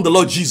upon the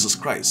Lord Jesus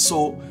Christ.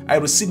 So I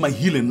receive my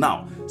healing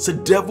now. Say,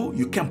 devil,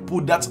 you can't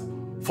put that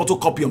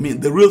photocopy on me.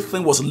 The real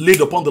thing was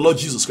laid upon the Lord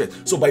Jesus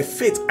Christ. So by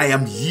faith, I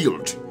am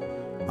healed.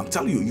 I'm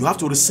telling you, you have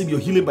to receive your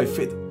healing by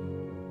faith.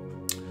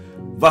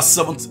 Verse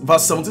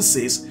 17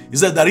 says, he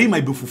said that he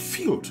might be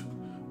fulfilled,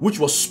 which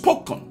was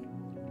spoken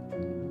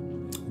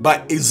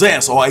by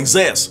Isaiah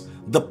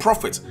the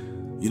prophet.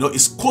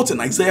 Is quoting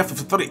Isaiah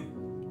 53.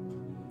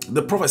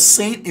 The prophet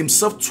saying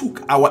himself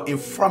took our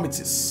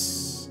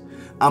infirmities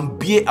and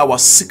bear our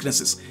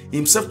sicknesses.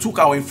 Himself took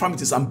our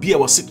infirmities and bear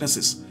our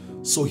sicknesses.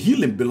 So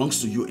healing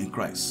belongs to you in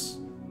Christ.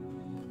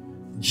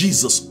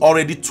 Jesus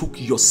already took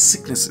your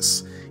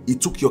sicknesses. He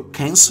took your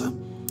cancer.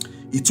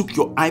 He took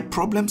your eye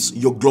problems,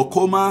 your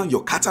glaucoma,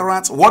 your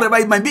cataract, whatever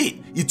it might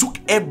be. He took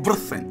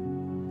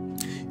everything.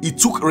 He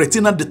took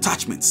retinal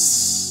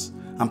detachments.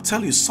 I'm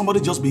telling you, somebody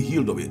just be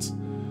healed of it.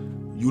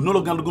 You're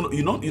not going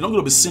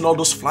to be seeing all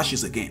those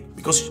flashes again,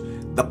 because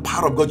the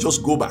power of God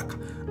just go back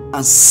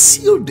and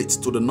sealed it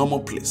to the normal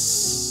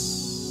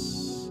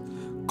place.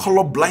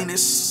 Color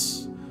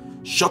blindness,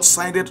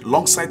 short-sighted,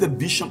 long-sighted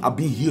vision are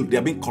being healed. They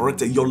are being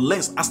corrected. Your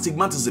lens,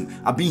 astigmatism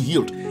are being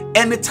healed.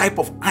 Any type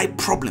of eye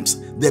problems,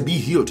 they're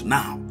being healed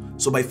now.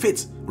 So by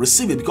faith,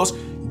 receive it, because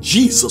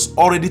Jesus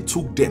already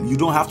took them. You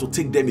don't have to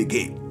take them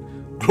again.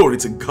 Glory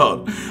to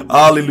God.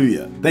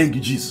 Hallelujah. Thank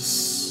you,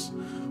 Jesus.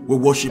 We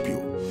worship you.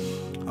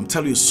 I'm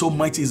telling you, so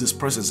mighty is His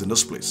presence in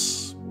this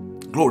place.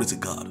 Glory to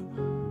God.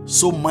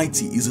 So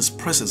mighty is His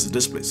presence in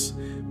this place.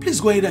 Please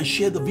go ahead and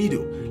share the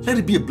video. Let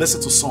it be a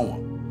blessing to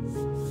someone.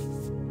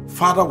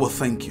 Father, we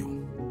thank you.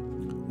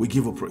 We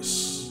give you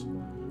praise.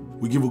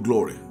 We give you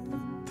glory.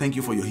 Thank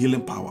you for your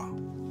healing power.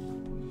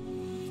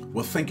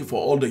 Well, thank you for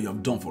all that you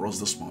have done for us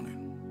this morning.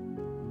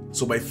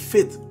 So by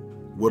faith,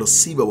 we'll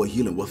receive our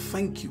healing. Well,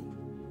 thank you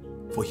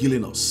for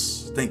healing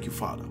us. Thank you,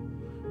 Father.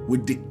 We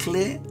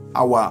declare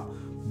our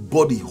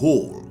body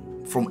whole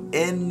from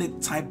any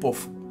type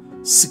of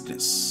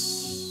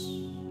sickness,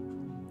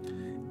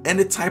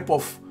 any type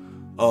of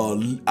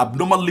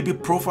abnormal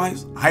lipid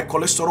profiles, high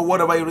cholesterol,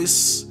 whatever it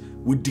is.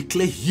 We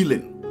declare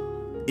healing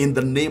in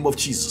the name of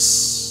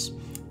Jesus.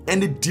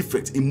 Any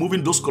defect in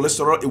moving those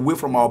cholesterol away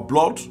from our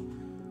blood,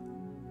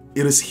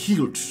 it is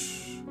healed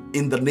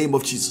in the name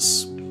of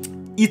Jesus.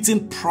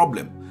 Eating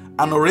problem,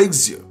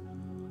 anorexia,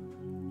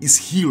 is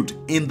healed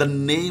in the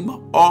name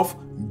of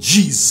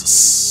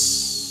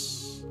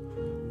Jesus.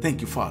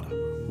 Thank you, Father.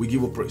 We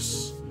give you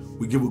praise.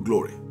 We give you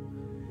glory.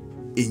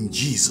 In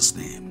Jesus'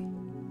 name.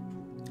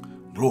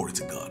 Glory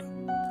to God.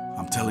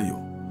 I'm telling you,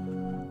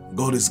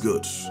 God is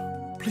good.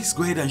 Please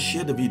go ahead and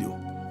share the video.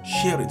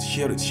 Share it,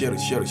 share it, share it,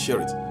 share it, share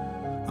it.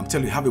 I'm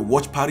telling you, have a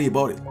watch party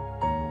about it.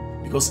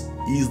 Because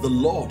He is the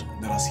Lord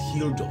that has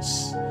healed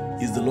us.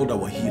 He is the Lord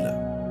our healer.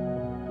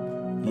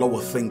 Lord,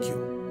 we thank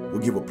you. We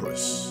give you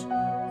praise.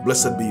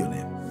 Blessed be your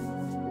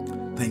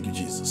name. Thank you,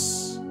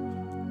 Jesus.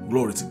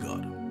 Glory to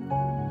God.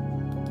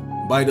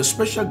 By the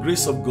special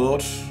grace of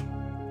God,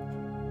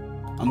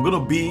 I'm going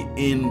to be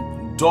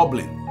in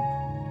Dublin,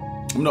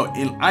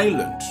 in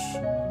Ireland,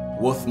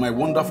 with my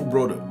wonderful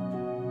brother,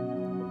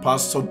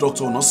 Pastor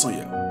Dr.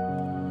 Onosanya.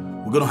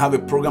 We're going to have a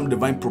program,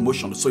 Divine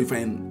Promotion. So if you're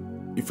in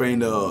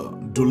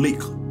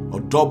Duleek or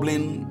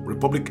Dublin,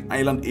 Republic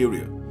Island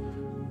area,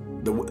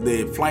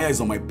 the flyer is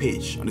on my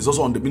page, and it's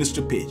also on the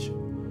ministry page.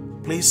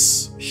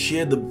 Please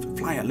share the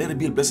flyer. Let it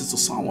be a blessing to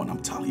someone.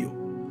 I'm telling you.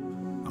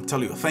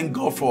 Thank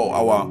God for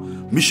our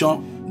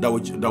mission that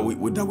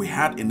we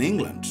had in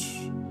England.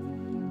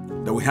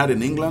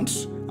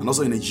 And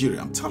also in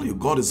Nigeria. I'm telling you,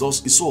 God is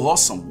so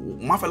awesome.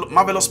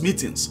 Marvelous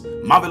meetings.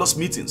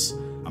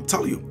 I'm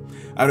telling you.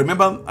 I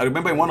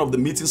remember in one of the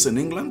meetings in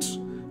England,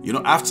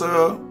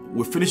 after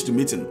we finished the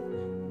meeting,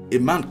 a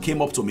man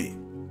came up to me.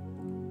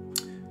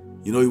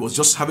 He was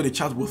just having a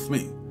chat with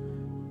me.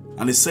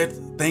 And he said,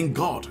 thank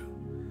God.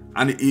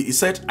 And he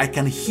said, I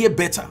can hear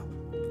better.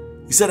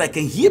 He said, I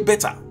can hear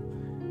better.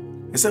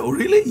 I said, oh,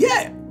 really?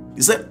 Yeah.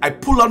 He said, I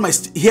pulled out my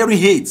hearing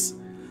aids.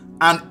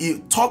 And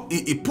he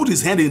put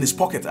his hand in his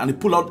pocket and he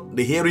pulled out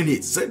the hearing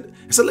aids.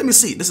 He said, let me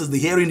see. This is the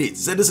hearing aids.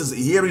 He said, this is the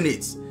hearing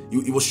aids.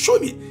 He was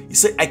showing me. He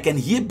said, I can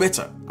hear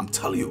better. I'm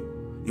telling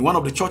you. In one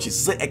of the churches,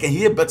 he said, I can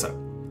hear better.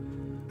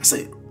 I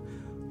said,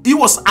 he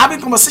was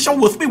having conversation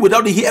with me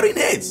without the hearing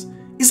aids.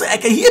 He said, I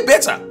can hear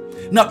better.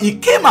 Now, he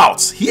came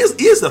out. Here's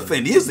the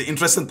thing. Here's the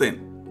interesting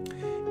thing.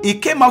 He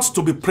came out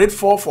to be prayed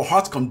for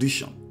heart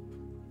condition.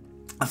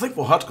 I think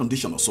for heart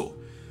condition or so.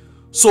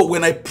 So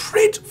when I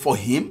prayed for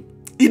him,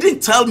 he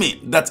didn't tell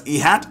me that he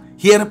had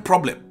hearing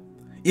problem.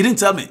 He didn't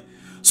tell me.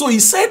 So he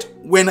said,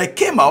 when I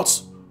came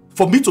out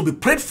for me to be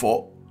prayed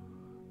for,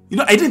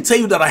 I didn't tell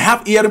you that I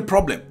have hearing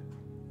problem.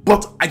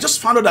 But I just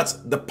found out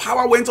that the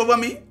power went over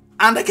me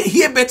and I can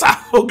hear better.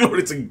 Oh,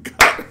 glory to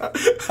God.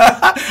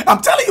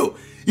 I'm telling you.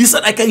 He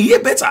said, I can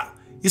hear better.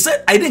 He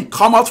said, I didn't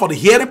come out for the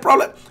hearing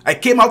problem. I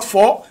came out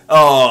for,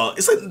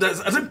 he said,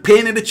 there's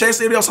pain in the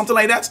chest area or something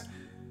like that.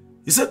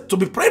 He said, to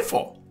be prayed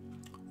for.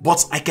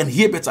 But I can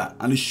hear better.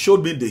 And he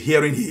showed me the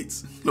hearing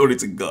aids. Glory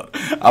to God.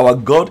 Our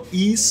God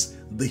is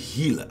the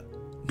healer.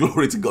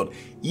 Glory to God.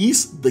 He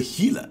is the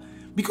healer.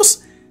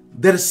 Because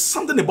there is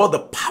something about the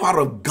power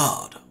of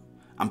God.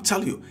 I'm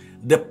telling you,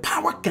 the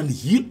power can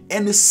heal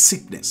any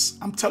sickness.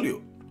 I'm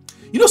telling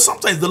you.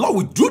 Sometimes the Lord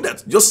will do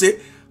that. Just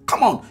say,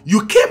 come on,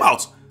 you came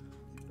out.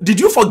 Did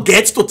you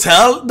forget to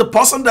tell the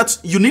person that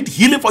you need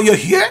healing for your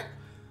hair?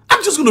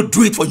 I'm just going to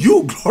do it for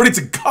you. Glory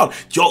to God.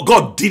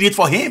 God did it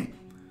for him.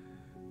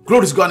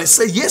 Glory to God. And he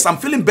said, yes, I'm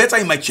feeling better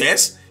in my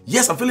chest.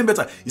 Yes, I'm feeling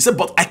better. He said,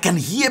 but I can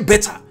hear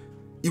better.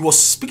 He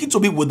was speaking to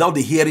me without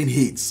the hearing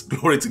aids.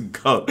 Glory to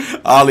God.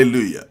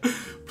 Hallelujah.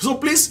 So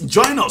please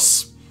join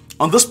us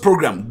on this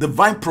program,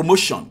 Divine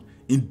Promotion,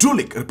 in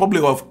Duleek,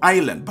 Republic of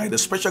Ireland, by the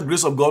special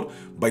grace of God.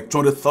 By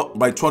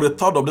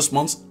 23rd of this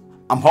month,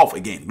 I'm off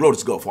again. Glory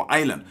to God for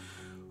Ireland.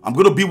 I'm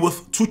going to be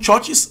with 2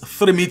 churches,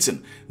 3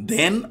 meetings.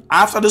 Then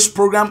after this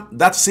program,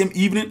 that same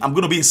evening, I'm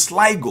going to be in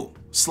Sligo.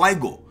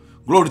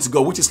 Glory to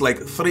God, which is like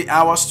 3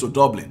 hours to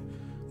Dublin.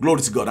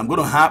 Glory to God. I'm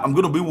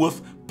going to be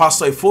with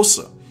Pastor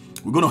Efosa.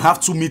 We're going to have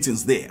 2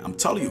 meetings there. I'm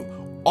telling you,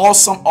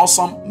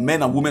 awesome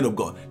men and women of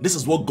God. This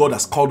is what God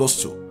has called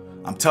us to.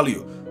 I'm telling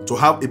you, to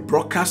have a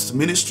broadcast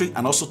ministry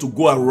and also to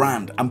go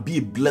around and be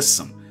a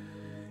blessing.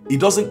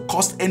 It doesn't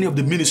cost any of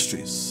the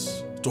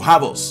ministries to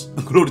have us.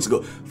 Glory to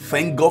God.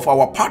 Thank God for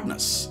our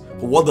partners,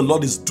 for what the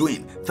Lord is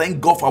doing.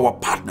 Thank God for our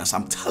partners.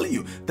 I'm telling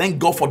you, thank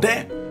God for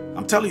them.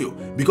 I'm telling you,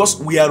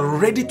 because we are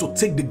ready to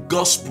take the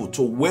gospel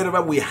to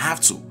wherever we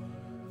have to.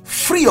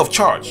 Free of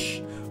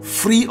charge.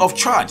 Free of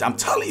charge. I'm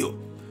telling you.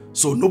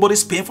 So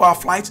nobody's paying for our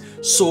flight.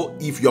 So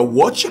if you're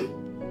watching,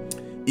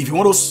 if you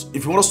want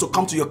us to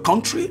come to your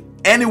country,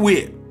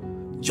 anywhere,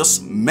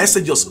 just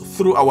message us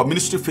through our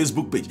ministry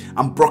Facebook page.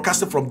 I'm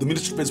broadcasting from the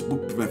ministry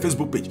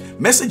Facebook page.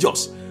 Message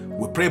us.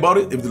 We'll pray about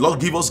it. If the Lord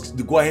give us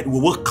the go ahead, we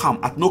will come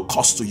at no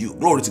cost to you.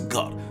 Glory to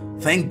God.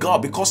 Thank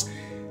God, because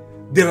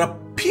there are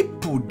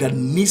people that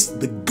need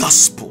the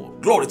gospel.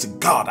 Glory to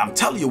God. I'm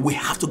telling you, we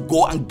have to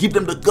go and give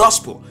them the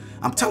gospel.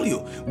 I'm telling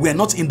you, we are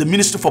not in the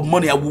ministry for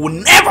money, and we will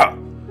never.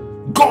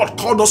 God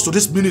called us to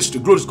this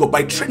ministry, glory to God,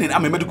 by training.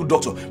 I'm a medical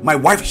doctor. My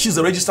wife, she's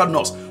a registered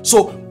nurse.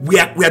 So we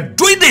are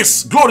doing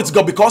this, glory to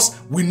God, because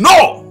we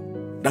know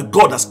that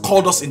God has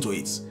called us into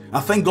it.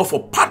 And thank God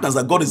for partners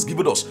that God has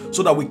given us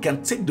so that we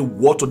can take the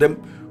word to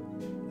them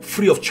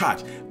free of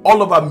charge.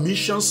 All of our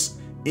missions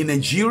in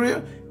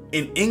Nigeria,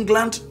 in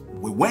England,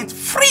 we went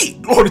free,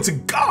 glory to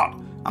God.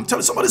 I'm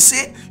telling somebody,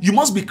 say, you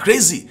must be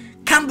crazy.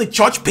 Can the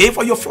church pay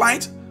for your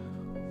flight?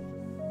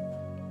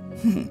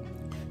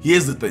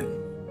 Here's the thing.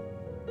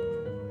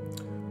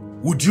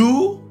 Would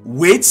you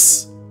wait?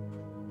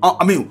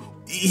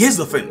 Here's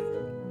the thing.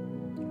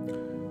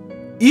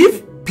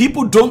 If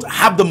people don't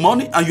have the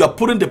money and you are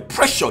putting the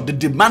pressure, the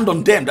demand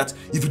on them that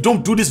if you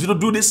don't do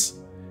this,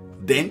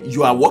 then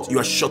you are what? You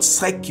are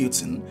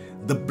short-circuiting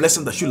the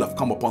blessing that should have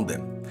come upon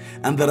them.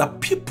 And there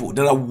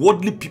are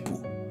worldly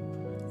people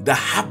that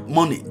have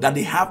money, that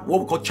they have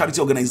what we call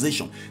charity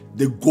organization.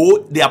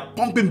 They are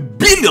pumping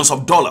billions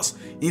of dollars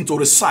into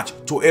research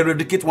to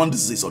eradicate one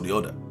disease or the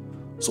other.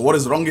 So what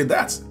is wrong with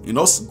that? In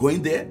us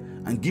going there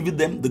and giving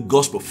them the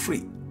gospel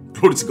free.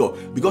 Glory to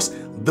God. Because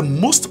the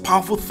most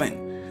powerful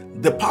thing,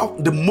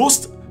 the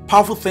most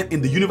powerful thing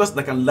in the universe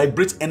that can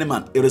liberate any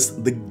man, it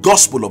is the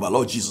gospel of our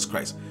Lord Jesus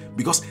Christ.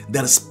 Because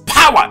there is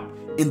power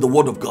in the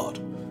word of God.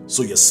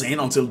 So you're saying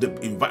until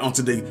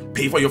they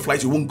pay for your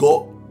flight, you won't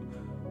go?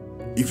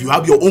 If you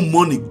have your own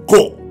money,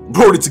 go.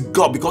 Glory to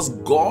God, because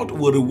God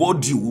will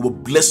reward you, will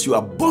bless you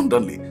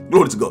abundantly.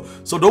 Glory to God.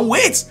 So don't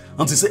wait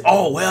until you say,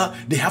 oh, well,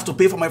 they have to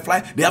pay for my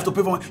flight. They have to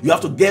pay for you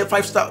have to get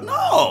 5-star.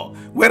 No.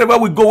 Wherever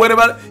we go,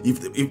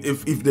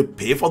 if they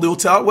pay for the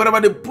hotel,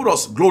 wherever they put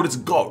us, glory to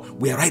God.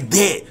 We are right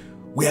there.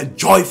 We are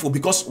joyful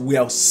because we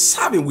are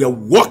serving, we are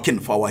working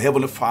for our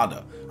Heavenly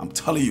Father. I'm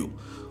telling you.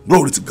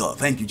 Glory to God.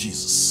 Thank you,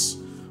 Jesus.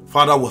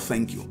 Father, we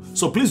thank you.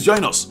 So please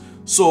join us.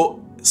 So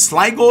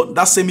Sligo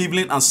that same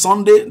evening, and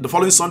Sunday, the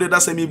following Sunday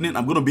that same evening,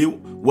 I'm going to be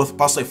with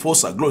Pastor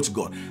Efosa. Glory to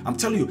God. I'm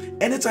telling you,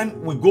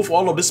 anytime we go for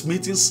all of these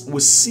meetings,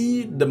 we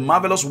see the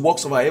marvelous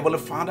works of our Heavenly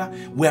Father.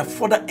 We are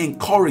further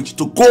encouraged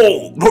to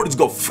go. Glory to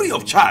God, free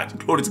of charge.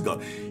 Glory to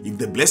God. If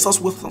they bless us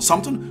with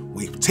something,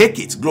 we take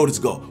it. Glory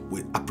to God.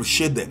 We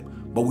appreciate them.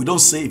 But we don't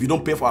say, if you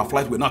don't pay for our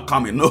flight, we're not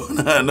coming. No.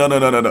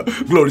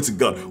 Glory to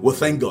God. Well,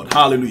 thank God.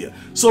 Hallelujah.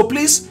 So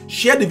please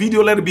share the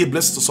video. Let it be a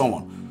blessing to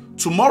someone.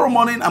 Tomorrow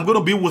morning, I'm going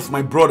to be with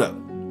my brother.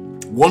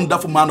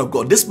 Wonderful man of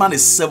God. This man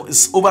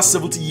is over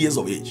 70 years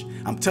of age.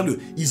 I'm telling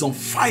you, he's on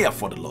fire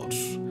for the Lord.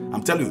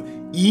 I'm telling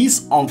you,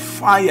 he's on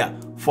fire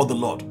for the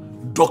Lord.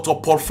 Dr.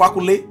 Paul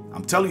Fakule,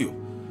 I'm telling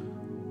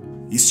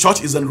you, his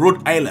church is in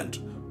Rhode Island.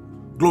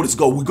 Glory to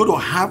God. We're going to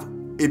have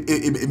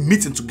a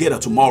meeting together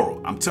tomorrow.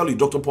 I'm telling you,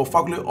 Dr. Paul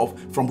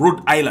Fakule from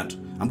Rhode Island.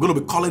 I'm going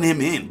to be calling him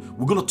in.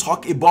 We're going to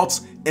talk about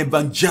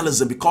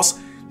evangelism because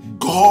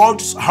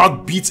God's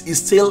heartbeat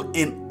is still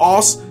in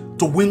us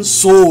to win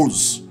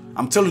souls.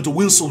 I'm telling you, to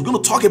win souls. We're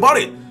going to talk about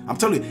it. I'm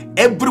telling you,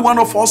 every one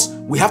of us,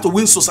 we have to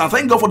win souls. And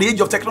thank God for the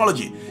age of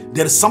technology.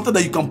 There is something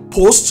that you can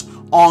post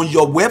on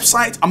your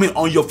website,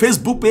 on your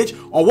Facebook page,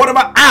 on whatever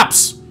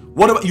apps,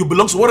 whatever you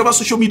belong to, whatever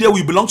social media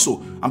we belong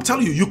to. I'm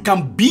telling you, you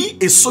can be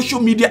a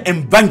social media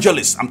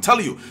evangelist. I'm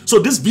telling you. So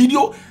this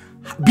video,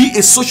 be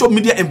a social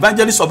media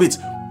evangelist of it.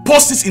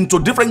 Post it into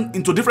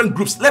different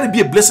groups. Let it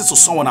be a blessing to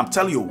someone. I'm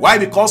telling you. Why?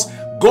 Because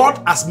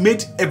God has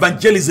made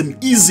evangelism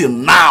easy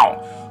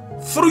now.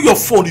 Through your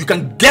phone, you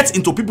can get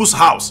into people's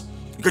house.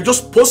 You can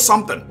just post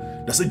something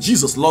that says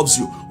Jesus loves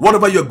you.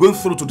 Whatever you're going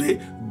through today,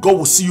 God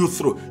will see you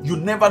through. You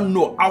never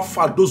know how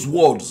far those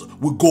words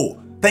will go.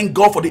 Thank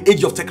God for the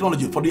age of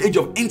technology, for the age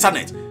of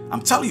internet.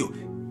 I'm telling you,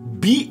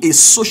 be a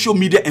social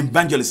media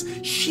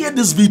evangelist. Share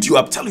this video.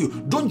 I'm telling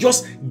you, don't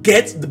just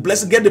get the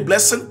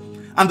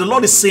blessing. And the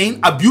Lord is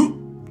saying, have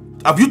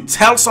you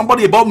tell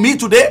somebody about me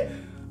today?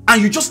 And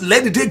you just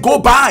let the day go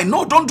by.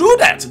 No, don't do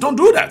that. Don't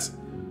do that.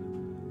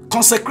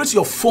 Consecrate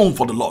your phone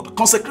for the Lord.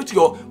 Consecrate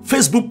your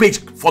Facebook page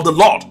for the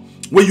Lord.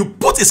 When you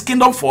put his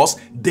kingdom first,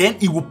 then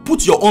he will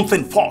put your own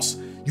thing first.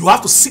 You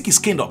have to seek his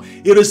kingdom.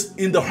 It is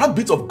in the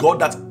heartbeat of God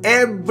that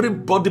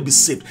everybody be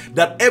saved,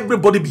 that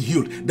everybody be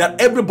healed, that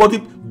everybody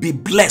be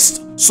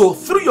blessed. So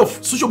through your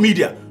social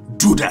media,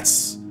 do that.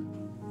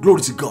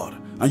 Glory to God.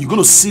 And you're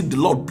going to see the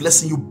Lord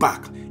blessing you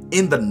back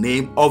in the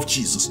name of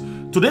Jesus.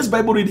 Today's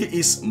Bible reading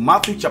is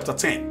Matthew chapter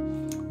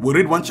 10. We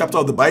read one chapter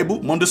of the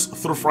Bible Mondays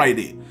through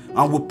Friday.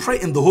 And we pray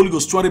in the Holy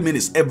Ghost 20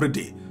 minutes every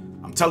day.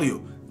 I'm telling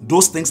you,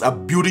 those things are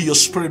building your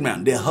spirit,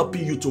 man. They're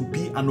helping you to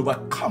be an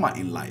overcomer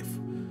in life.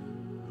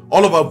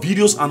 All of our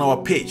videos on our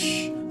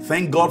page.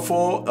 Thank God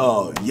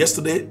for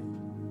yesterday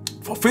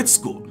for faith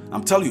school.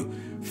 I'm telling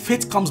you,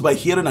 faith comes by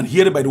hearing and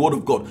hearing by the word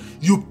of God.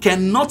 You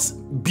cannot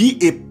be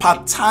a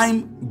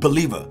part-time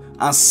believer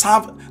and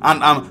serve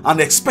and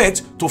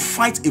expect to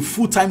fight a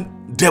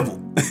full-time devil.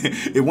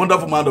 A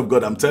wonderful man of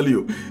God, I'm telling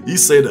you. He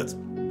said that.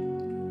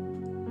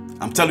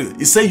 I'm telling you.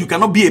 He said you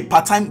cannot be a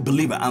part-time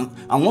believer and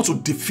want to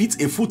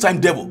defeat a full-time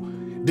devil.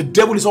 The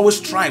devil is always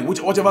trying,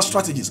 whatever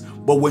strategies.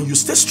 But when you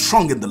stay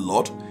strong in the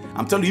Lord,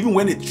 I'm telling you, even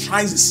when it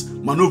tries its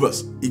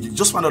maneuvers, you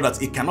just find out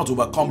that it cannot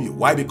overcome you.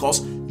 Why?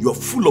 Because you're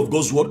full of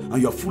God's word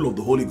and you're full of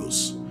the Holy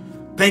Ghost.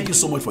 Thank you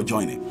so much for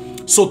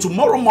joining. So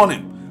tomorrow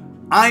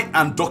morning, I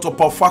and Dr.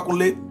 Paul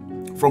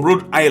Fakule from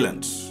Rhode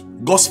Island,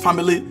 God's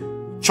Family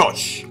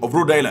Church of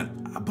Rhode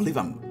Island. I believe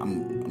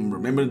I'm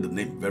remembering the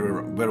name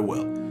very, very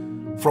well.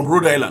 From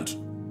Rhode Island,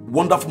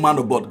 wonderful man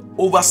of God,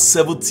 over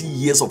 70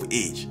 years of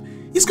age.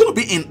 He's going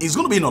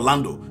to be in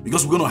Orlando,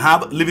 because we're going to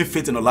have Living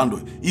Faith in Orlando.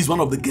 He's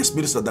one of the guest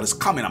ministers that is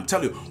coming. I'm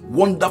telling you,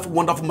 wonderful,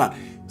 wonderful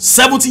man.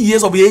 70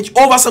 years of age,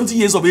 over 70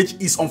 years of age,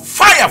 is on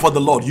fire for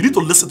the Lord. You need to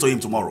listen to him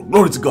tomorrow.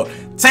 Glory to God.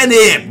 10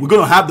 a.m. We're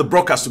going to have the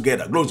broadcast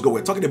together. Glory to God.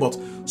 We're talking about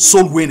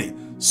soul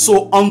winning.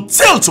 So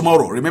until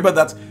tomorrow, remember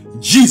that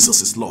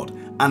Jesus is Lord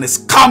and is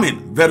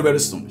coming very, very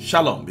soon.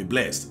 Shalom. Be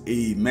blessed.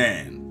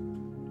 Amen.